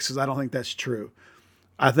a 6, because I don't think that's true.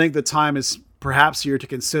 I think the time is perhaps here to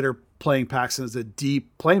consider playing Paxton as a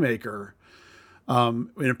deep playmaker,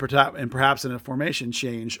 and perhaps in a formation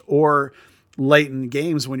change, or late in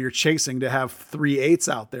games when you're chasing to have 3 8s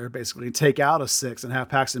out there, basically take out a 6 and have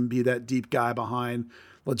Paxton be that deep guy behind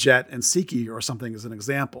Lletget and Siki or something as an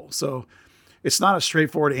example. So it's not a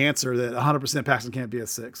straightforward answer that 100% Paxton can't be a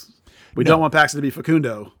 6. We don't want Paxton to be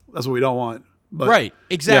Facundo. That's what we don't want. But, right,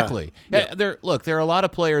 exactly. Yeah. There are a lot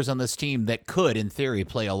of players on this team that could, in theory,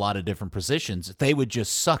 play a lot of different positions. They would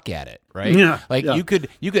just suck at it, right? Yeah. You could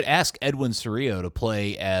ask Edwin Cerrillo to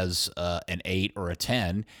play as an 8 or a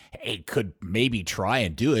 10. He could maybe try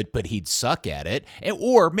and do it, but he'd suck at it.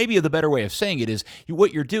 Or maybe the better way of saying it is,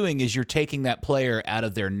 what you're doing is you're taking that player out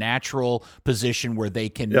of their natural position where they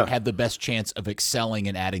can have the best chance of excelling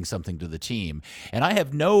and adding something to the team. And I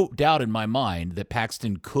have no doubt in my mind that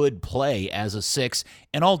Paxton could play as a 6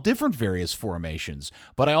 in all different various formations.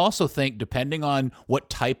 But I also think, depending on what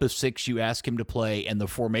type of 6 you ask him to play and the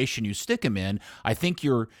formation you stick him in, I think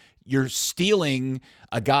you're stealing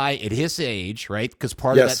a guy at his age, right? Because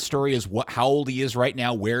part of that story is how old he is right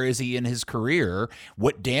now. Where is he in his career?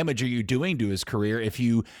 What damage are you doing to his career if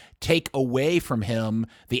you take away from him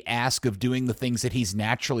the ask of doing the things that he's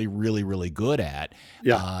naturally really, really good at?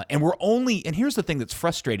 Yeah. And here's the thing that's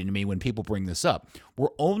frustrating to me when people bring this up. We're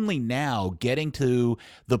only now getting to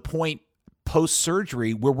the point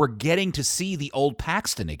post-surgery where we're getting to see the old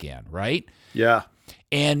Paxton again, right? Yeah.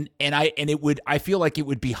 I feel like it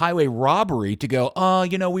would be highway robbery to go,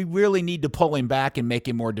 we really need to pull him back and make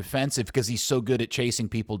him more defensive because he's so good at chasing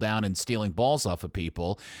people down and stealing balls off of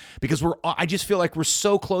people. Because I just feel like we're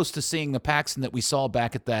so close to seeing the Paxton that we saw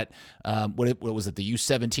back at that what was it, the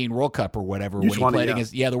U17 World Cup or whatever, U20, when he played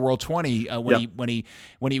against the World 20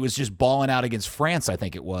 when he was just balling out against France, I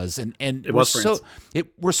think it was, and it was France.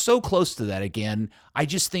 We're so close to that again. I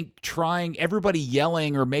just think everybody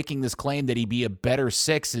yelling or making this claim that he'd be a better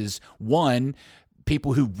 6 is, one,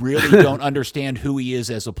 people who really don't understand who he is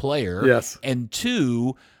as a player. Yes. And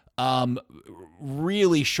 2,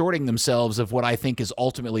 really shorting themselves of what I think is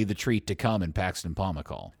ultimately the treat to come in Paxton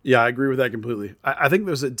Pomykal. Yeah, I agree with that completely. I think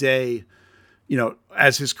there's a day,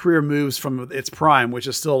 as his career moves from its prime, which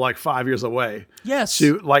is still like 5 years away. Yes.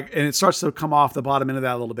 And it starts to come off the bottom end of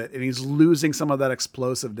that a little bit, and he's losing some of that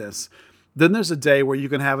explosiveness. Then there's a day where you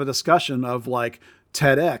can have a discussion of like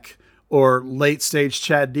Ted Eck or late stage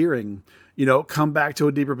Chad Deering, come back to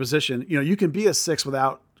a deeper position. You can be a 6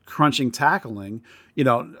 without crunching tackling.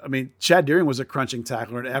 Chad Deering was a crunching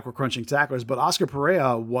tackler and Eck were crunching tacklers, but Oscar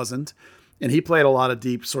Pereira wasn't. And he played a lot of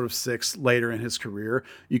deep sort of 6 later in his career.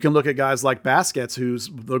 You can look at guys like Baskets, who's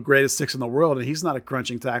the greatest 6 in the world, and he's not a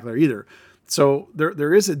crunching tackler either. So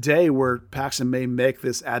there is a day where Paxton may make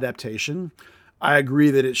this adaptation. I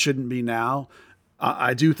agree that it shouldn't be now.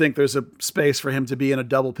 I do think there's a space for him to be in a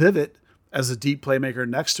double pivot as a deep playmaker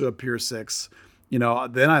next to a pure six. Then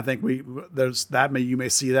I think you may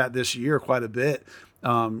see that this year quite a bit.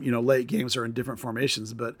 Late games are in different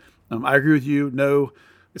formations, but I agree with you. No,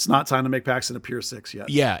 it's not time to make Paxton a pure six yet.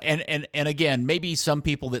 Yeah, and again, maybe some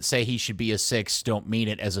people that say he should be a six don't mean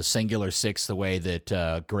it as a singular six the way that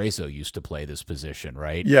Grayzo used to play this position,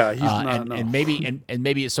 right? Yeah, he's not. No. And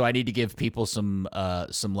maybe so. I need to give people some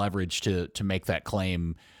leverage to make that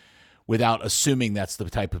claim without assuming that's the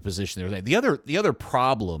type of position they're in. The other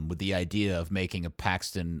problem with the idea of making a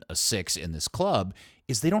Paxton a six in this club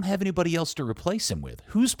is they don't have anybody else to replace him with.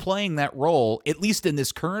 Who's playing that role, at least in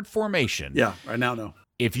this current formation? Yeah, right now, no.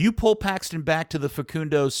 If you pull Paxton back to the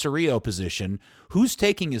Facundo Cerrillo position, who's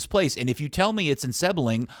taking his place? And if you tell me it's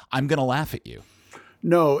Ensebling, I'm going to laugh at you.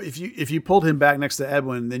 No, if you pulled him back next to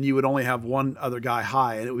Edwin, then you would only have one other guy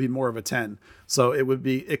high, and it would be more of a 10. So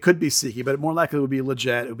it could be Siki, but more likely it would be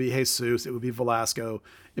Leggett, it would be Jesus, it would be Velasco.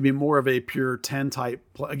 It'd be more of a pure 10 type.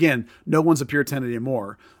 Again, no one's a pure 10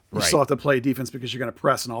 anymore. You still have to play defense because you're going to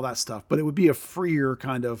press and all that stuff. But it would be a freer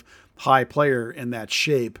kind of high player in that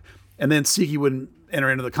shape. And then Siki wouldn't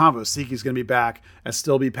enter into the convo. Siki's going to be back and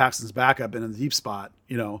still be Paxton's backup in the deep spot.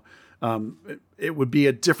 It would be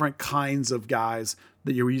a different kinds of guys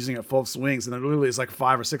that you're using at full swings. And there literally is like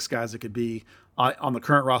 5 or 6 guys that could be on the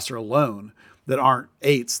current roster alone that aren't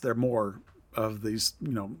eights. They're more of these,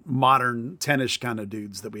 modern 10-ish kind of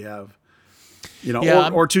dudes that we have.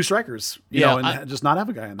 Or 2 strikers, and just not have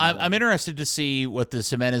a guy in there. I'm interested to see what the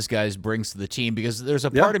Jimenez guys brings to the team, because there's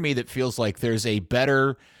a part of me that feels like there is a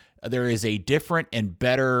different and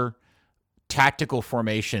better tactical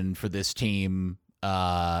formation for this team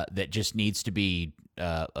that just needs to be,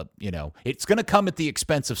 it's going to come at the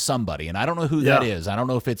expense of somebody, and I don't know who that is. I don't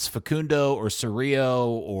know if it's Facundo or Cerrillo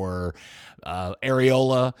or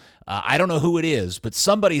Areola. I don't know who it is, but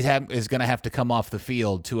somebody is going to have to come off the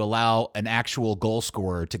field to allow an actual goal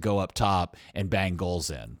scorer to go up top and bang goals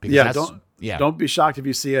in. Don't be shocked if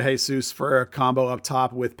you see a Jesus for a combo up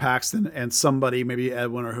top with Paxton and somebody, maybe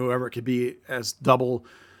Edwin or whoever it could be, as double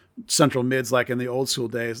central mids like in the old school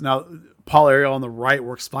days. Now, Paul Ariel on the right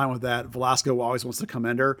works fine with that. Velasco always wants to come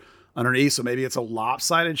underneath, so maybe it's a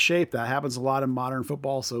lopsided shape. That happens a lot in modern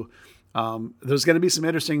football. So there's going to be some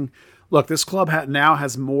interesting. Look, this club now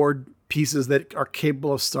has more pieces that are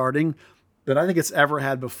capable of starting than I think it's ever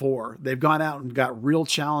had before. They've gone out and got real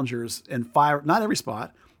challengers in 5, not every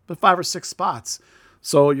spot, but 5 or 6 spots.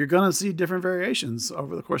 So you're going to see different variations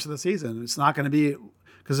over the course of the season. It's not going to be,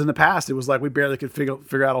 because in the past it was like we barely could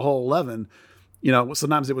figure out a whole 11.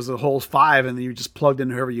 Sometimes it was a whole 5 and then you just plugged in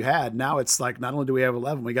whoever you had. Now it's like, not only do we have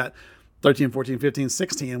 11, we got 13, 14, 15,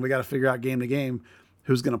 16, and we got to figure out game to game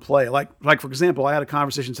who's going to play. Like for example, I had a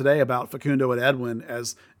conversation today about Facundo and Edwin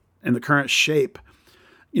as in the current shape,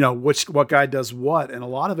 what guy does what. And a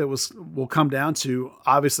lot of it will come down to,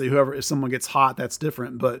 obviously, if someone gets hot, that's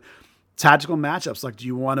different, but tactical matchups. Like, do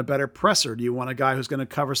you want a better presser? Do you want a guy who's going to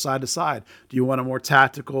cover side to side? Do you want a more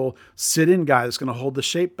tactical sit-in guy that's going to hold the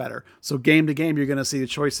shape better? So game to game, you're going to see a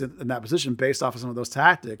choice in that position based off of some of those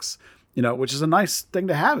tactics, which is a nice thing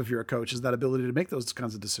to have if you're a coach, is that ability to make those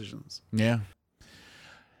kinds of decisions. Yeah.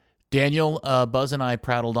 Daniel, Buzz and I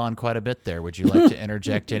prattled on quite a bit there. Would you like to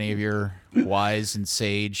interject any of your wise and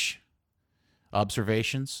sage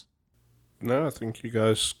observations? No, I think you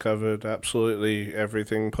guys covered absolutely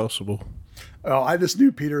everything possible. Oh, I just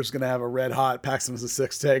knew Peter was going to have a red hot Paxton was a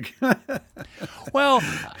 6 take. Well,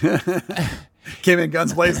 came in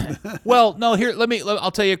guns blazing. Well, no,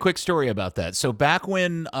 I'll tell you a quick story about that. So back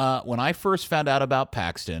when I first found out about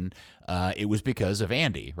Paxton, it was because of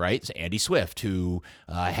Andy, right? It's Andy Swift, who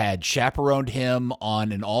had chaperoned him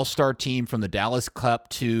on an all-star team from the Dallas Cup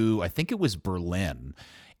to, I think it was Berlin.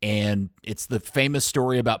 And it's the famous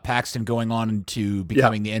story about Paxton going on into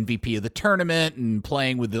becoming the MVP of the tournament and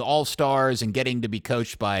playing with the All-Stars and getting to be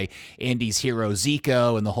coached by Andy's hero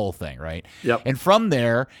Zico and the whole thing, right? Yep. And from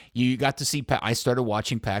there, you got to see. I started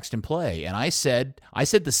watching Paxton play, and I said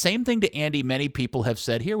the same thing to Andy. Many people have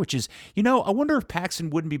said here, which is, I wonder if Paxton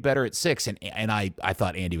wouldn't be better at 6. And I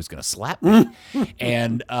thought Andy was going to slap me,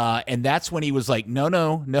 and that's when he was like,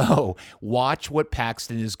 no, watch what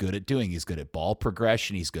Paxton is good at doing. He's good at ball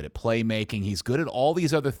progression. He's He's good at playmaking. He's good at all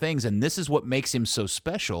these other things. And this is what makes him so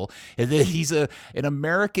special, is that he's an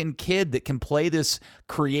American kid that can play this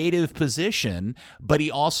creative position, but he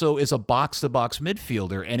also is a box-to-box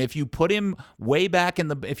midfielder. And if you put him way back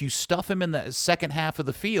if you stuff him in the second half of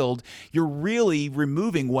the field, you're really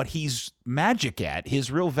removing what he's magic at,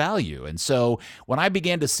 his real value. And so when I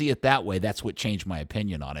began to see it that way, that's what changed my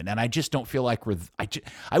opinion on it. And I just don't feel like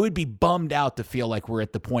I would be bummed out to feel like we're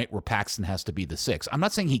at the point where Paxton has to be the 6. I'm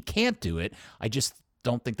not saying he can't do it. I just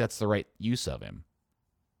don't think that's the right use of him.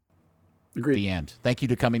 Agreed. The end. Thank you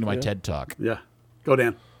to coming to my TED Talk. Yeah. Go,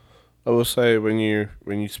 Dan. I will say, when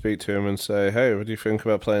you speak to him and say, "Hey, what do you think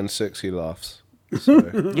about playing 6?" he laughs. So.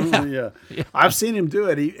 Yeah. I've seen him do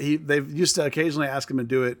it. They used to occasionally ask him to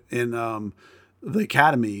do it in the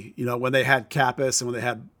academy. You know, when they had Kappas and when they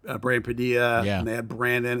had Brian Padilla and they had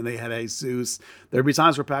Brandon and they had Jesus. There'd be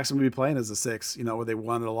times where Paxton would be playing as a 6. You know, where they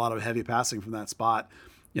wanted a lot of heavy passing from that spot.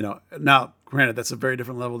 You know, now granted that's a very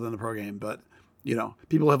different level than the pro game, but you know,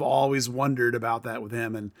 people have always wondered about that with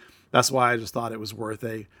him, and that's why I just thought it was worth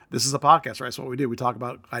this is a podcast, right? That's what we do. We talk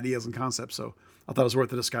about ideas and concepts, so I thought it was worth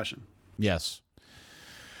the discussion. Yes.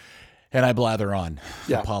 And I blather on.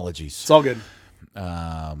 Yeah. Apologies. It's all good. It's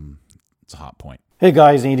a hot point. Hey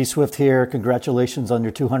guys, Andy Swift here. Congratulations on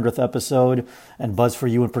your 200th episode. And Buzz, for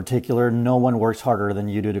you in particular, no one works harder than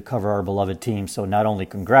you do to cover our beloved team. So not only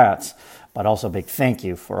congrats, but also a big thank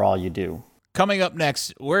you for all you do. Coming up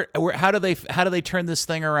next, how do they turn this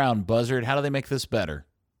thing around, Buzzard? How do they make this better?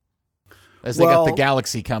 As they got the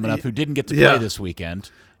Galaxy coming up, who didn't get to play this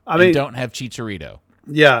weekend, and don't have Chicharito.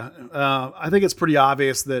 Yeah, I think it's pretty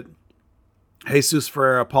obvious that Jesus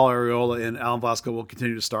Ferreira, Paul Arriola, and Alan Velasco will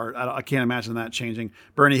continue to start. I can't imagine that changing.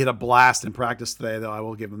 Bernie hit a blast in practice today, though. I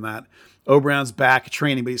will give him that. O'Brien's back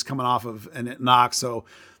training, but he's coming off of a knock, so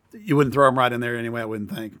you wouldn't throw him right in there anyway, I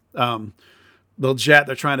wouldn't think. The Jet,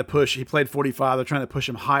 they're trying to push. He played 45. They're trying to push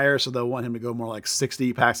him higher, so they'll want him to go more like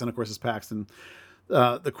 60. Paxton, of course, is Paxton.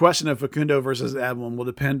 The question of Facundo versus Edwin will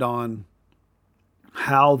depend on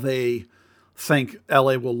how they think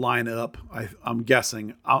LA will line up. I'm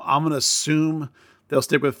guessing. I'm going to assume they'll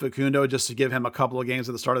stick with Facundo just to give him a couple of games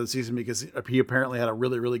at the start of the season because he apparently had a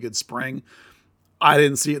really, really good spring. I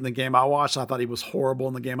didn't see it in the game I watched. I thought he was horrible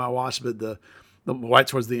in the game I watched, but the right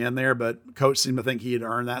towards the end there. But coach seemed to think he had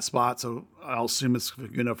earned that spot, so I'll assume it's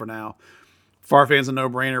Facundo for now. Farfan's a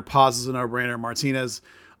no-brainer. Paz is a no-brainer. Martinez.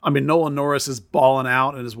 I mean, Nolan Norris is balling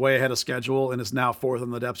out and is way ahead of schedule and is now 4th on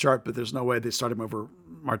the depth chart, but there's no way they start him over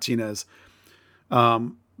Martinez.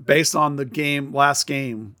 Based on the last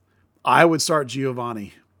game, I would start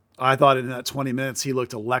Giovanni. I thought in that 20 minutes he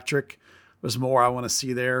looked electric. There's more I want to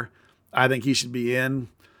see there. I think he should be in.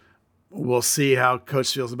 We'll see how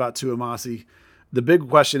coach feels about Tuamasi. The big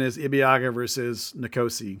question is Ibeagha versus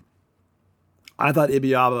Nkosi. I thought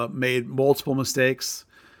Ibeagha made multiple mistakes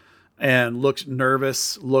and looked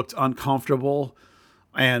nervous, looked uncomfortable.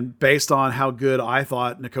 And based on how good I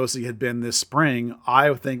thought Nkosi had been this spring,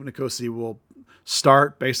 I think Nkosi will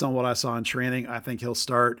start. Based on what I saw in training, I think he'll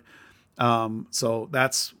start. So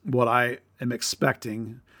that's what I am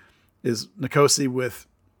expecting is Nkosi with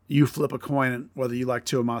you flip a coin whether you like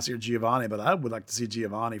Tuamasi or Giovanni, but I would like to see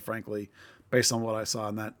Giovanni, frankly, based on what I saw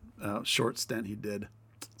in that short stint he did.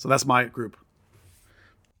 So that's my group.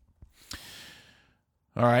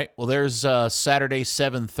 All right. Well, there's Saturday,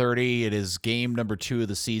 7:30. It is game number 2 of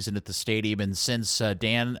the season at the stadium. And since,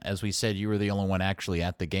 Dan, as we said, you were the only one actually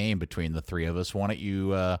at the game between the three of us, why don't you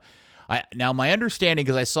now, my understanding,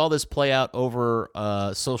 because I saw this play out over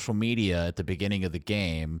social media at the beginning of the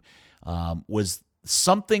game, was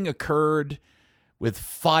something occurred with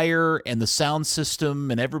fire and the sound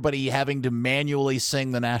system and everybody having to manually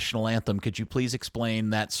sing the national anthem. Could you please explain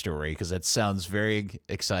that story? Because that sounds very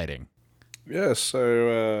exciting. Yeah,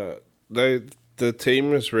 so the team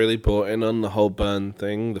was really bought in on the whole burn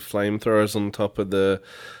thing. The flamethrowers on top of the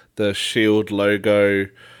shield logo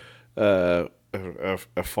are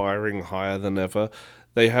firing higher than ever.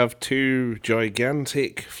 They have 2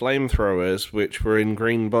 gigantic flamethrowers which were in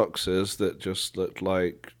green boxes that just looked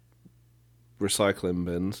like recycling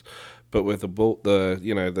bins, but with the ball,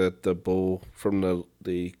 the ball from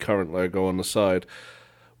the current logo on the side.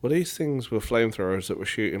 Well, these things were flamethrowers that were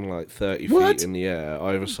shooting like 30 feet in the air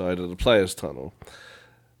either side of the players' tunnel.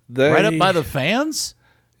 Right up by the fans?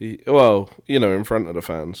 Well, in front of the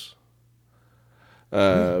fans.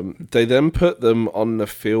 They then put them on the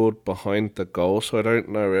field behind the goal, so I don't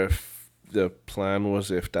know if the plan was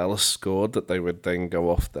if Dallas scored that they would then go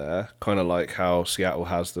off there, kind of like how Seattle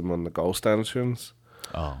has them on the goal stanchions.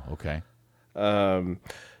 Oh, okay.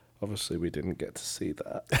 Obviously, we didn't get to see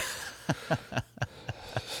that.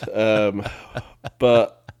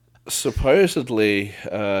 But supposedly,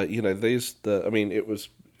 it was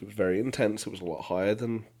very intense. It was a lot higher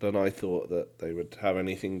than I thought that they would have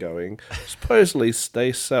anything going. Supposedly,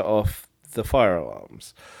 they set off the fire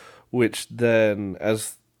alarms, which then,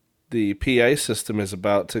 as the PA system is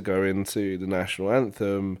about to go into the national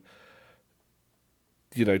anthem,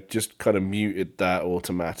 just kind of muted that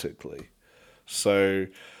automatically. So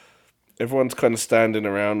everyone's kind of standing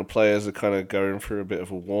around. The players are kind of going through a bit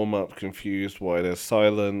of a warm-up, confused why there's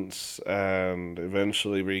silence, and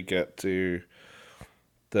eventually we get to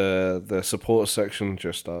the support section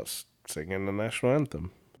just starts singing the national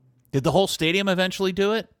anthem. Did the whole stadium eventually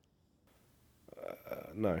do it?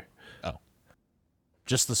 No. Oh.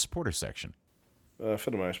 Just the supporter section?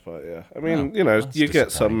 For the most part, yeah. I mean, you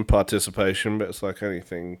get some participation, but it's like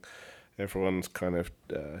anything. Everyone's kind of,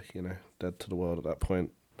 dead to the world at that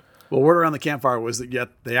point. Well, word around the campfire was that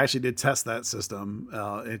they actually did test that system.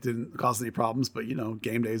 It didn't cause any problems, but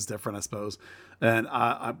game day is different, I suppose. And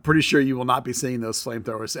I'm pretty sure you will not be seeing those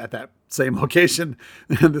flamethrowers at that same location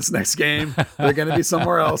in this next game. They're going to be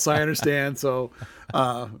somewhere else, I understand. So,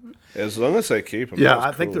 as long as they keep them, yeah,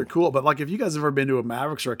 I think they're cool. But if you guys have ever been to a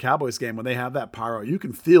Mavericks or a Cowboys game, when they have that pyro, you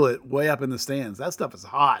can feel it way up in the stands. That stuff is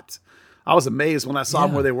hot. I was amazed when I saw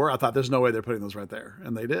them where they were. I thought, there's no way they're putting those right there,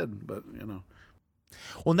 and they did. But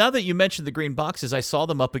Well, now that you mentioned the green boxes, I saw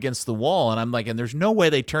them up against the wall, and I'm like, and there's no way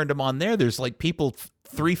they turned them on there. There's people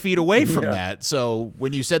 3 feet away from that. So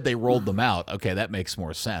when you said they rolled them out, okay, that makes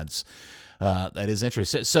more sense. That is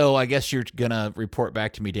interesting. So I guess you're going to report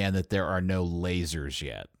back to me, Dan, that there are no lasers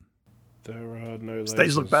yet. There are no lasers.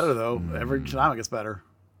 Stages look better, though. Every time it gets better.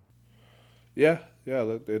 Yeah,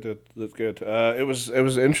 they did look good. It was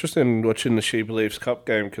interesting watching the She Believes Cup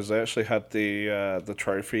game because they actually had the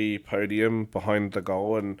trophy podium behind the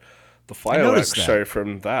goal, and the fireworks show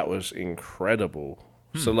from that was incredible.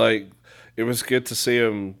 So it was good to see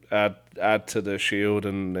them add to the shield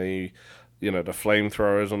and the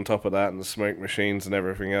flamethrowers on top of that and the smoke machines and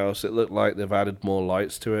everything else. It looked like they've added more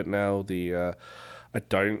lights to it now. I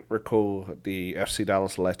don't recall the FC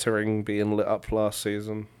Dallas lettering being lit up last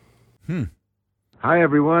season. Hi,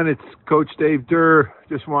 everyone. It's Coach Dave Durr.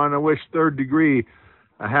 Just want to wish Third Degree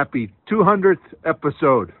a happy 200th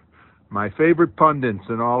episode. My favorite pundits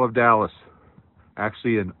in all of Dallas.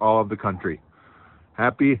 Actually, in all of the country.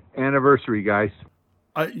 Happy anniversary, guys.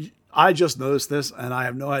 I just noticed this, and I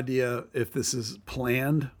have no idea if this is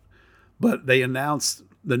planned, but they announced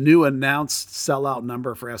the new announced sellout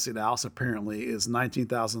number for FC Dallas apparently is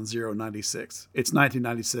 19,096. It's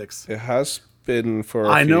 1996. It has been for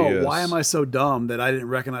I know. years. Why am I so dumb that I didn't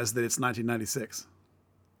recognize that it's 1996?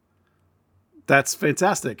 That's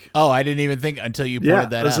fantastic. Oh, I didn't even think until you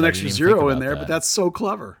pointed that out. There's an extra zero in there, but that's so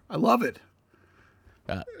clever. I love it.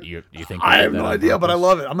 You think? I have no idea, but I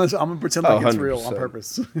love it. I'm gonna pretend like it's real on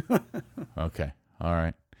purpose. Okay. All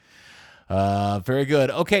right. Very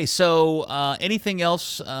good. Okay. So, anything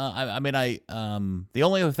else? The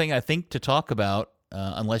only other thing I think to talk about,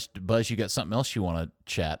 unless Buzz, you got something else you want to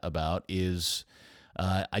chat about, is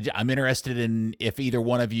I'm interested in if either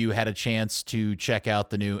one of you had a chance to check out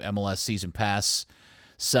the new MLS season pass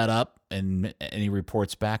setup and any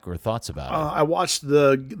reports back or thoughts about it. I watched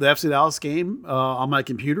the FC Dallas game on my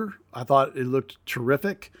computer. I thought it looked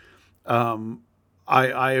terrific.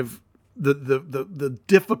 I've the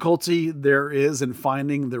difficulty there is in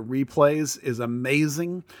finding the replays is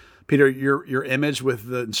amazing. Peter, your image with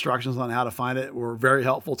the instructions on how to find it were very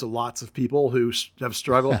helpful to lots of people who have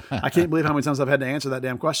struggled. I can't believe how many times I've had to answer that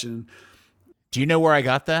damn question. Do you know where I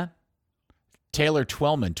got that? Taylor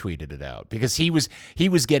Twellman tweeted it out because he was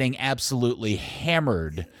getting absolutely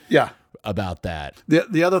hammered about that.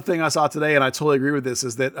 The other thing I saw today, and I totally agree with this,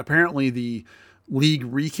 is that apparently the league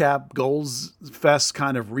recap Goals Fest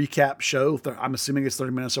kind of recap show, I'm assuming it's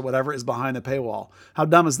 30 minutes or whatever, is behind the paywall. How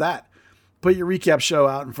dumb is that? Put your recap show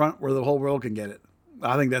out in front where the whole world can get it.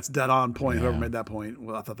 I think that's dead on point. Whoever made that point,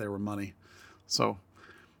 well, I thought they were money. So,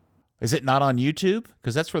 is it not on YouTube?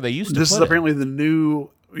 Because that's where they used to. This is apparently the new.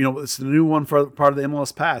 It's the new one for part of the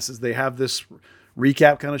MLS Pass. Is they have this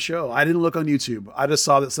recap kind of show. I didn't look on YouTube. I just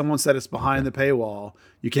saw that someone said it's behind the paywall.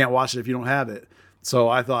 You can't watch it if you don't have it. So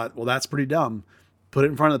I thought, well, that's pretty dumb. Put it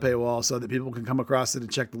in front of the paywall so that people can come across it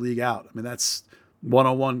and check the league out. I mean, that's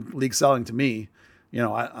 101 league selling to me.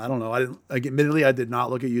 I don't know. Admittedly, I did not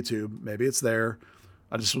look at YouTube. Maybe it's there.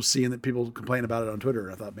 I just was seeing that people complain about it on Twitter.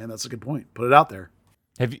 I thought, man, that's a good point. Put it out there.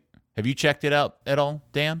 Have you checked it out at all,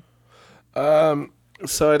 Dan?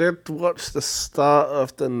 So I did watch the start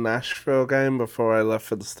of the Nashville game before I left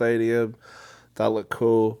for the stadium. That looked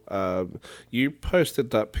cool. You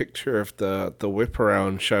posted that picture of the whip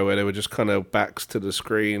around show where they were just kind of backs to the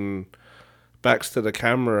screen backs to the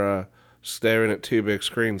camera, staring at two big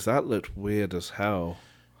screens. That looked weird as hell.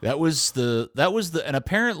 That was the and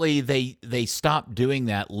apparently they stopped doing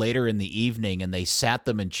that later in the evening and they sat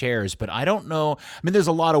them in chairs, but I don't know. I mean, there's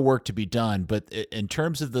a lot of work to be done, but in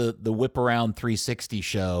terms of the Whip Around 360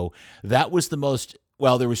 show, that was the most,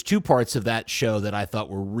 well, there was two parts of that show that I thought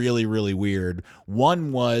were really, really weird.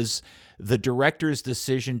 One was the director's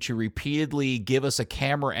decision to repeatedly give us a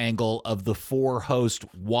camera angle of the four hosts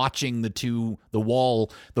watching the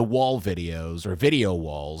wall videos or video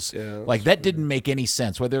walls. Yeah, like that didn't make any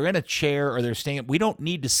sense. Whether they're in a chair or they're standing, we don't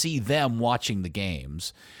need to see them watching the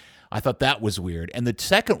games. I thought that was weird. And the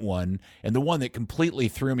second one, and the one that completely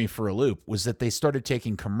threw me for a loop, was that they started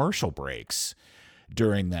taking commercial breaks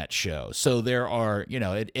during that show. So there are,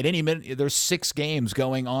 at any minute, there's 6 games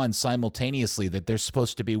going on simultaneously that they're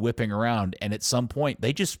supposed to be whipping around. And at some point,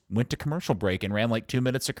 they just went to commercial break and ran like 2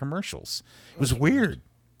 minutes of commercials. It was weird.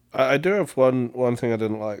 I do have one thing I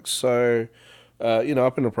didn't like. So,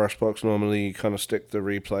 up in the press box, normally you kind of stick the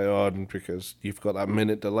replay on because you've got that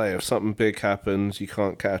minute delay. If something big happens, you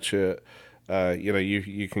can't catch it.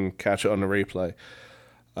 You can catch it on the replay.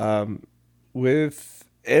 With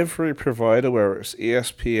every provider, where it's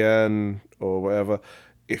ESPN or whatever,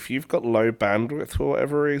 if you've got low bandwidth for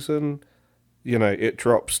whatever reason, it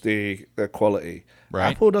drops the quality.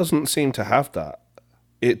 Right. Apple doesn't seem to have that.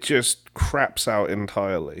 It just craps out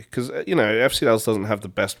entirely because FC Dallas doesn't have the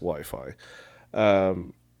best Wi-Fi.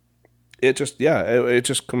 It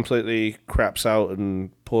just completely craps out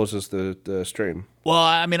and pauses the stream. Well,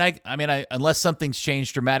 I mean, unless something's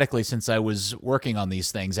changed dramatically since I was working on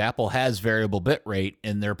these things, Apple has variable bit rate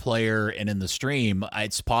in their player and in the stream.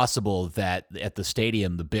 It's possible that at the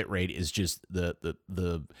stadium the bit rate is just the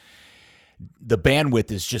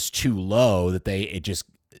bandwidth is just too low that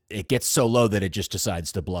it gets so low that it just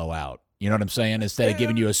decides to blow out. You know what I'm saying? Instead of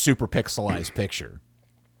giving you a super pixelized picture.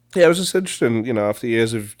 Yeah, it was just interesting, after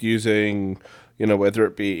years of using, whether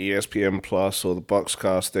it be ESPN Plus or the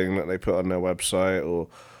boxcasting that they put on their website or,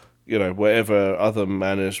 whatever other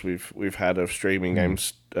manners we've had of streaming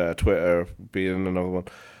games, Twitter being another one.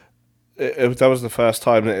 That was the first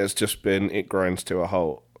time that it's just been, it grinds to a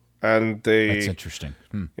halt. And that's interesting.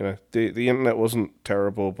 The internet wasn't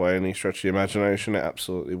terrible by any stretch of the imagination. It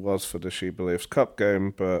absolutely was for the She Believes Cup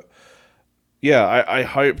game. But, yeah, I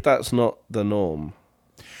hope that's not the norm.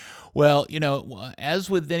 Well, as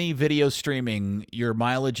with any video streaming, your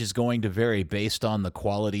mileage is going to vary based on the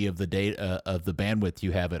quality of the data of the bandwidth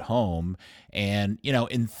you have at home. And,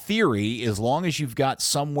 in theory, as long as you've got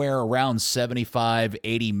somewhere around 75,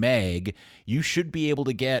 80 meg, you should be able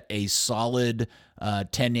to get a solid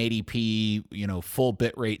 1080p, full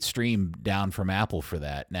bitrate stream down from Apple for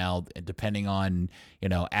that. Now, depending on,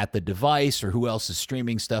 at the device or who else is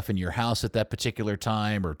streaming stuff in your house at that particular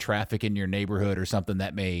time or traffic in your neighborhood or something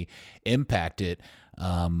that may impact it.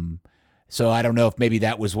 So I don't know if maybe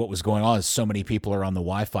that was what was going on. So many people are on the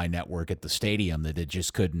Wi-Fi network at the stadium that it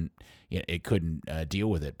just couldn't deal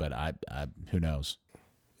with it. But I who knows?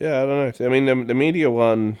 Yeah, I don't know. I mean, the media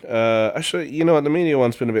one. Actually, the media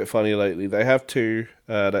one's been a bit funny lately. They have two.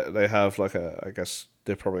 They have like I guess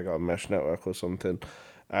they've probably got a mesh network or something,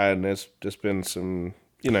 and there's just been some.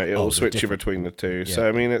 It'll switch you between the two. Yeah. So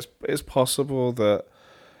I mean, it's possible that.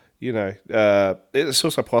 It's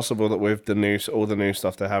also possible that with all the new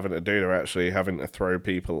stuff they're having to do, they're actually having to throw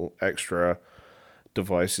people extra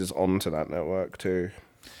devices onto that network too.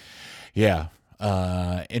 Yeah.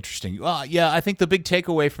 Interesting. Well, yeah, I think the big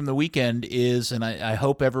takeaway from the weekend is, and I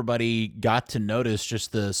hope everybody got to notice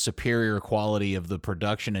just the superior quality of the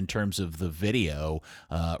production in terms of the video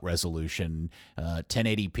resolution.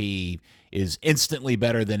 1080p is instantly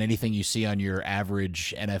better than anything you see on your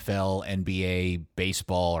average NFL, NBA,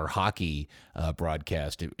 baseball, or hockey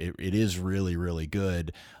broadcast. It is really, really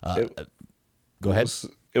good. Go ahead.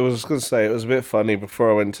 I was going to say, it was a bit funny before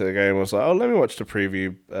I went to the game. I was like, let me watch the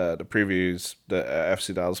previews that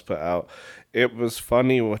FC Dallas put out. It was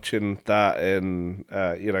funny watching that in,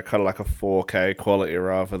 kind of like a 4K quality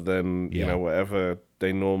rather than, whatever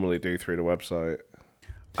they normally do through the website.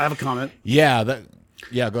 I have a comment. Yeah,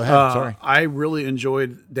 go ahead. Sorry. I really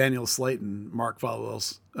enjoyed Daniel Slayton, Mark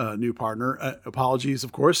Folwell's new partner. Apologies,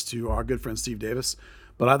 of course, to our good friend Steve Davis,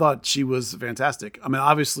 but I thought she was fantastic. I mean,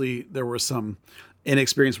 obviously, there were some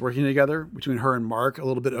inexperience working together between her and Mark, a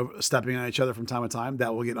little bit of stepping on each other from time to time.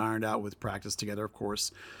 That will get ironed out with practice together, of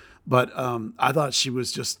course. But I thought she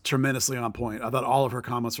was just tremendously on point. I thought all of her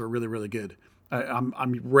comments were really, really good.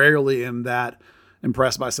 I'm rarely am that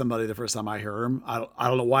impressed by somebody the first time I hear them. I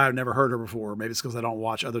don't know why I've never heard her before. Maybe it's because I don't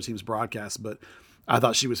watch other teams' broadcasts, but I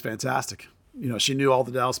thought she was fantastic. She knew all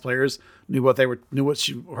the Dallas players, knew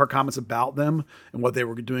her comments about them and what they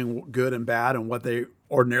were doing good and bad and what they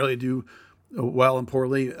ordinarily do well and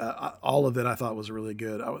poorly. All of it I thought was really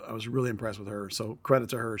good. I was really impressed with her. So credit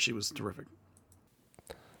to her. She was terrific.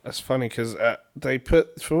 That's funny because they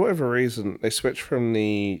put, for whatever reason, they switched from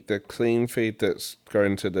the clean feed that's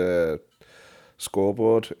going to the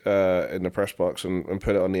scoreboard in the press box and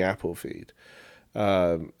put it on the Apple feed.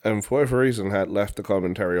 And for whatever reason had left the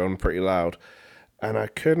commentary on pretty loud. And I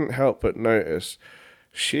couldn't help but notice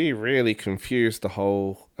she really confused the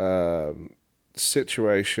whole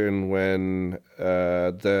situation when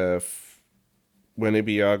when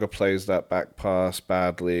Ibeagha plays that back pass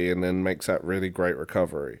badly and then makes that really great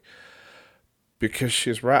recovery. Because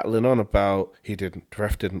she's rattling on about the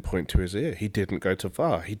ref didn't point to his ear. He didn't go to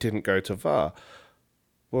VAR.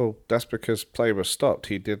 Well, that's because play was stopped.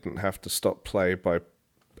 He didn't have to stop play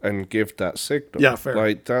and give that signal. Yeah, fair.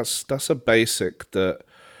 Like that's a basic that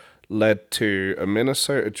led to a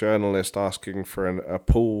Minnesota journalist asking for a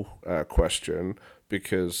pool question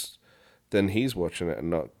because then he's watching it and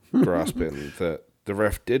not grasping that the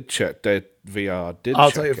ref did check, VR did I'll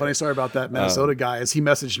check tell you a funny story about that Minnesota guy is he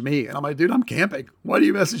messaged me and I'm like, dude, I'm camping. What are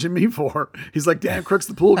you messaging me for? He's like, Dan Crook's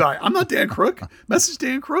the pool guy. I'm not Dan Crook. Message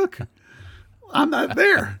Dan Crook. I'm not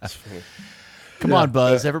there. Come on,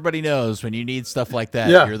 Buzz. Everybody knows when you need stuff like that,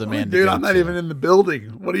 you're the man. Dude, I'm not even in the building.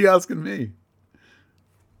 What are you asking me?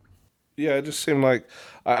 Yeah, it just seemed like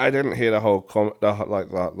I didn't hear the whole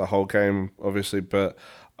the whole game, obviously, but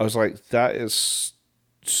I was like, that is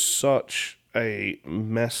such a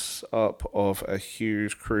mess up of a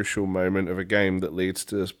huge, crucial moment of a game that leads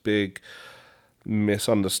to this big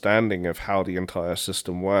misunderstanding of how the entire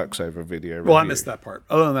system works over video review. Well, I missed that part.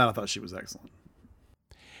 Other than that, I thought she was excellent.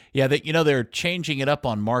 Yeah, they're changing it up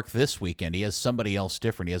on Mark this weekend. He has somebody else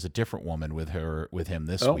different. He has a different woman with him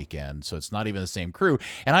this weekend, so it's not even the same crew.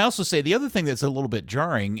 And I also say the other thing that's a little bit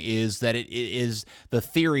jarring is that it is the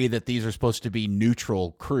theory that these are supposed to be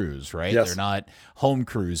neutral crews, right? Yes. They're not home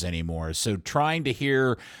crews anymore. So trying to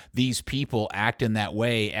hear these people act in that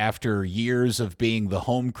way after years of being the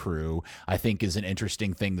home crew, I think is an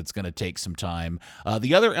interesting thing that's going to take some time.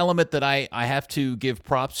 The other element that I have to give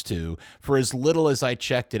props to, for as little as I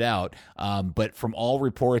checked it out, but from all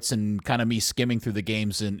reports and kind of me skimming through the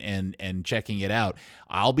games and checking it out,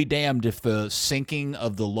 I'll be damned if the syncing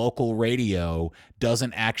of the local radio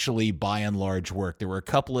doesn't actually by and large work. There were a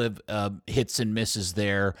couple of hits and misses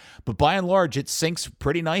there, but by and large it syncs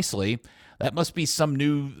pretty nicely. That must be some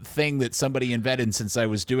new thing that somebody invented since I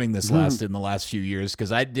was doing this in the last few years,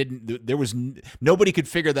 because nobody could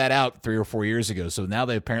figure that out 3 or 4 years ago. So now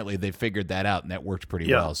they figured that out, and that worked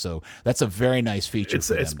pretty well. So that's a very nice feature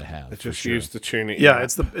for them to have. It just used the tuning. Yeah,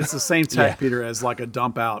 it's the same tech, Peter, as like a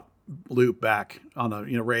dump out loop back on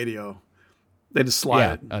a radio. They just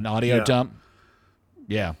slide it. An audio dump.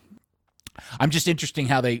 Yeah. I'm just interested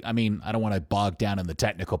how I don't want to bog down in the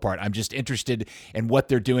technical part. I'm just interested in what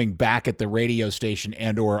they're doing back at the radio station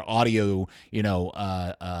and or audio,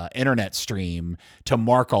 internet stream to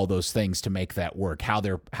mark all those things to make that work, how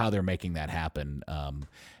they're making that happen,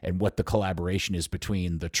 and what the collaboration is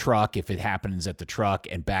between the truck, if it happens at the truck,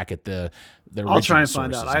 and back at the I'll try and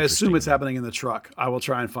find out. I assume it's happening in the truck. I will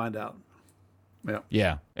try and find out.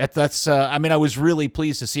 Yeah. That's. I was really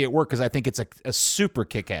pleased to see it work because I think it's a super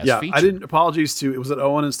kick-ass feature. I didn't. Apologies to. It was at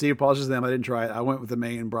Owen and Steve. Apologies to them. I didn't try it. I went with the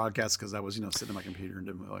main broadcast because I was, sitting at my computer and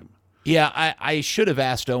didn't really. Yeah, I should have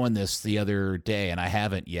asked Owen this the other day, and I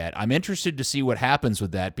haven't yet. I'm interested to see what happens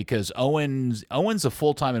with that because Owen's a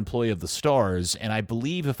full-time employee of the Stars, and I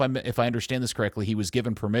believe if I understand this correctly, he was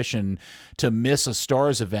given permission to miss a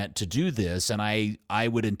Stars event to do this, and I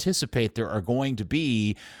would anticipate there are going to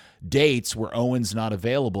be dates where Owen's not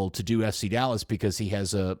available to do FC Dallas because he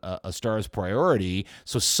has a Stars priority.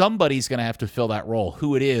 So somebody's going to have to fill that role.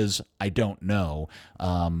 Who it is, I don't know.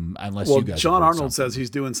 Unless you guys. John Arnold says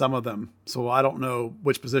he's doing some of them, so I don't know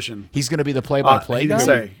which position. He's going to be the play-by-play guy.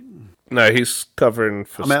 Say. No, he's covering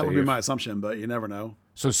for Steve. That would be my assumption, but you never know.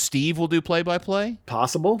 So Steve will do play-by-play?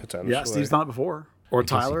 Possible. Potentially. Yeah, Steve's done it before. Or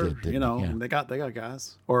Tyler, they got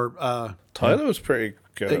guys. Or Tyler was pretty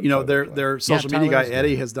good. Their social media guy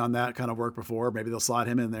Eddie has done that kind of work before. Maybe they'll slide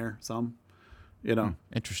him in there some.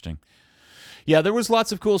 Interesting. Yeah, there was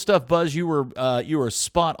lots of cool stuff. Buzz, you were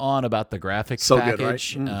spot on about the graphics So good,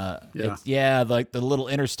 package. right? Yeah. Like the little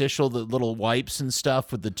interstitial, the little wipes and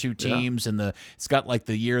stuff with the two teams, and it's got like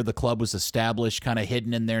the year the club was established kind of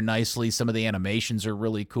hidden in there nicely. Some of the animations are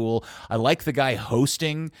really cool. I like the guy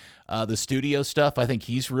hosting the studio stuff. I think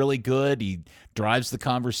he's really good. He drives the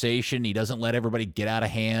conversation. He doesn't let everybody get out of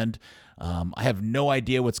hand. I have no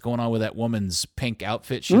idea what's going on with that woman's pink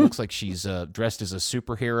outfit. She looks like she's dressed as a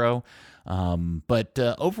superhero. But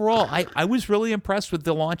overall, I was really impressed with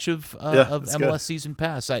the launch of MLS good. Season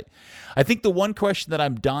Pass. I think the one question that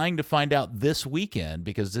I'm dying to find out this weekend,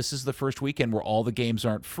 because this is the first weekend where all the games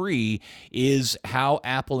aren't free, is how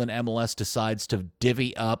Apple and MLS decides to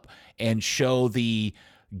divvy up and show the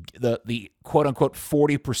quote unquote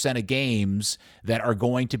 40% of games that are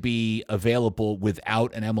going to be available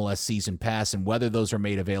without an MLS Season Pass, and whether those are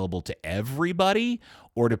made available to everybody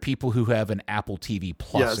or to people who have an Apple TV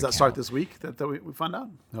Plus. Yeah, does that account. start this week that we find out?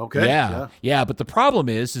 Okay. Yeah. But the problem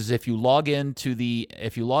is if you log into the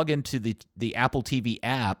Apple TV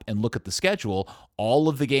app and look at the schedule, all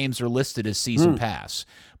of the games are listed as Season Pass.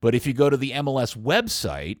 But if you go to the MLS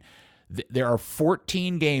website, there are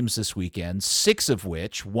 14 games this weekend,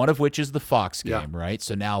 one of which is the Fox game, right?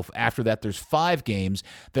 So now after that, there's 5 games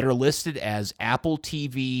that are listed as Apple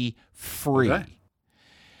TV free. Okay.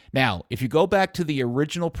 Now, if you go back to the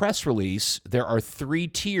original press release, there are 3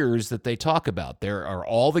 tiers that they talk about. There are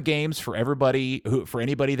all the games for anybody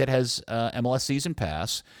that has MLS Season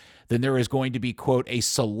Pass. Then there is going to be, quote, a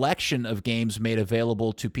selection of games made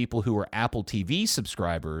available to people who are Apple TV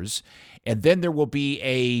subscribers. And then there will be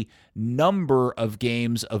a number of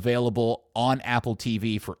games available on Apple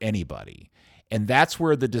TV for anybody. And that's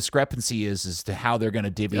where the discrepancy is as to how they're going to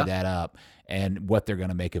divvy that up and what they're going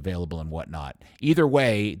to make available and whatnot. Either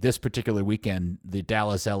way, this particular weekend, the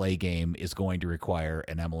Dallas-LA game is going to require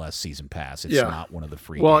an MLS Season Pass. It's not one of the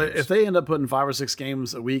free games. If they end up putting 5 or 6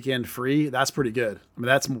 games a weekend free, that's pretty good. I mean,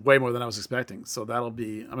 that's way more than I was expecting. So that'll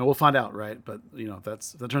be, we'll find out, right? But,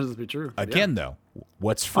 that turns out to be true. Again, though,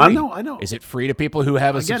 what's free? I know. Is it free to people who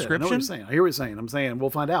have a subscription? I know what you're saying. I hear what you're saying. I'm saying we'll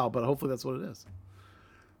find out, but hopefully that's what it is.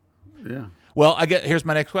 Yeah. Well, here's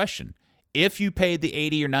my next question. If you paid the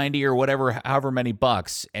 80 or 90 or whatever, however many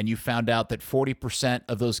bucks, and you found out that 40%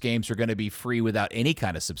 of those games are going to be free without any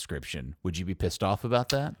kind of subscription, would you be pissed off about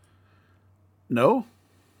that? No.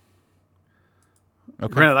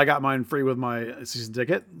 Okay. Granted, I got mine free with my season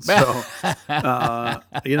ticket. So,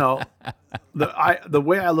 the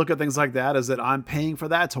way I look at things like that is that I'm paying for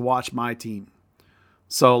that to watch my team.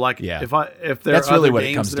 So, like, if there are other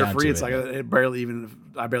games that are free, it's like I barely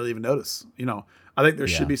even notice. I think there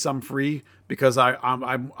should be some free because I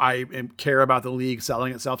care about the league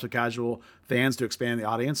selling itself to casual fans to expand the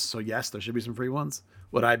audience. So yes, there should be some free ones.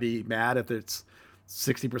 Would I be mad if it's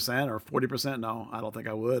 60% or 40%? No, I don't think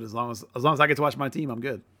I would. As long as I get to watch my team, I'm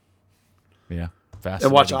good. Yeah, fascinating.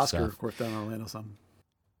 And watch Oscar, of course, down in Orlando. Something.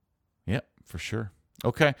 Yep, for sure.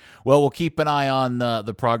 Okay. Well, we'll keep an eye on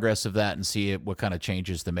the progress of that and see what kind of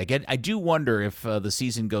changes they make. I do wonder if the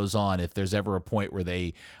season goes on, if there's ever a point where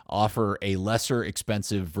they offer a lesser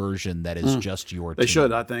expensive version that is just your team. They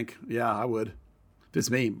should, I think. Yeah, I would. If it's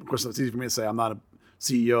me. Of course, it's easy for me to say I'm not a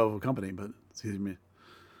CEO of a company, but it's easy for me.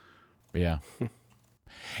 Yeah.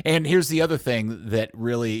 And here's the other thing that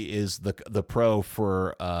really is the pro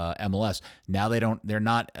for MLS. Now they're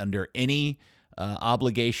not under any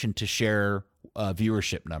obligation to share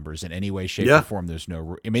viewership numbers in any way, shape, or form. There's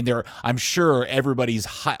no. I'm sure everybody's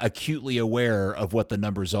acutely aware of what the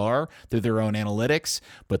numbers are through their own analytics,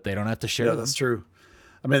 but they don't have to share them. That's true.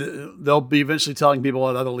 I mean, they'll be eventually telling people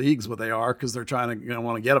at other leagues what they are because they're trying to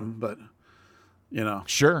want to get them. But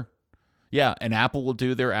sure. Yeah, and Apple will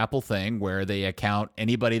do their Apple thing where they account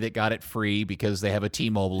anybody that got it free because they have a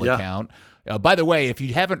T-Mobile account. By the way, if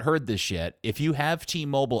you haven't heard this yet, if you have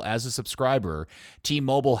T-Mobile as a subscriber,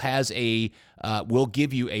 T-Mobile has will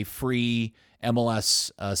give you a free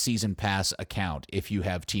MLS Season Pass account if you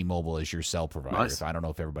have T-Mobile as your cell provider. Nice. I don't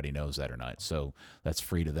know if everybody knows that or not, so that's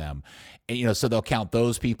free to them. And so they'll count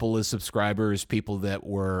those people as subscribers, people that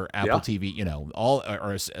were Apple TV, all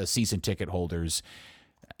are season ticket holders.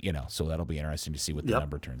 So that'll be interesting to see what the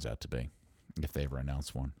number turns out to be if they ever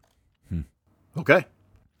announce one. Okay.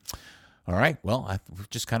 All right. Well, we're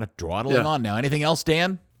just kind of dawdling on now. Anything else,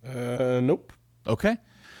 Dan? Nope. Okay.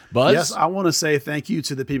 Buzz? Yes, I want to say thank you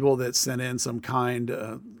to the people that sent in some kind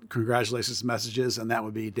congratulations messages, and that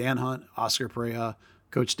would be Dan Hunt, Oscar Pereira,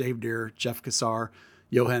 Coach Dave Deere, Jeff Cassar,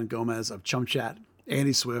 Johan Gomez of Chum Chat,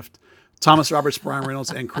 Andy Swift, Thomas Roberts, Brian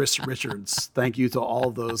Reynolds, and Chris Richards. Thank you to all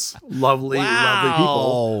of those lovely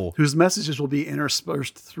people whose messages will be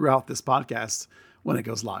interspersed throughout this podcast when it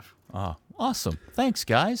goes live. Awesome. Thanks,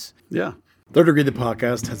 guys. Yeah. Third Degree, the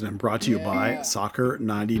podcast, has been brought to you by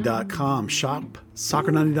Soccer90.com. Shop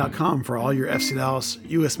Soccer90.com for all your FC Dallas,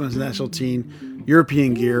 U.S. Men's National Team,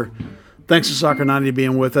 European gear. Thanks to Soccer90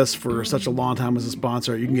 being with us for such a long time as a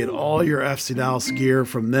sponsor. You can get all your FC Dallas gear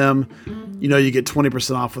from them. You know, you get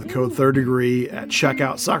 20% off with code Third Degree at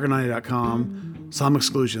checkout, Soccer90.com. Some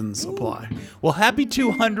exclusions apply. Well, happy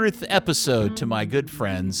 200th episode to my good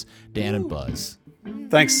friends, Dan and Buzz.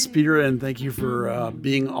 Thanks, Peter, and thank you for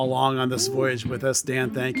being along on this voyage with us.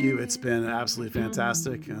 Dan, thank you. It's been absolutely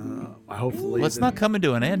fantastic. Hopefully, it's not coming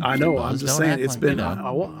to an end. I know. I'm Buzz. just Don't saying act it's like, been. you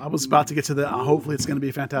know. I was about to get to the. Hopefully, it's going to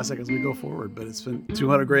be fantastic as we go forward. But it's been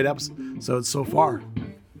 200 great episodes so far.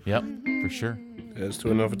 Yep, for sure. Here's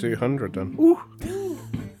to another 200 then. Ooh.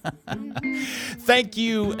 Thank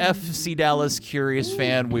you, FC Dallas Curious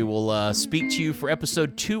fan. We will speak to you for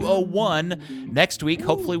episode 201 next week,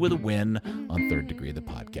 hopefully with a win on Third Degree, the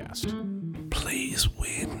podcast. Please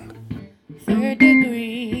win. Third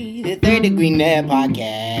Degree, the Third Degree Net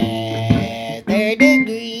Podcast. Third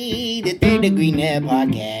Degree, the Third Degree Net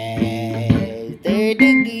Podcast. Third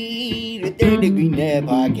Degree, the Third Degree Net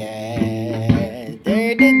Podcast.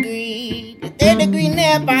 Third Degree, the Third Degree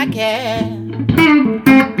Net Podcast.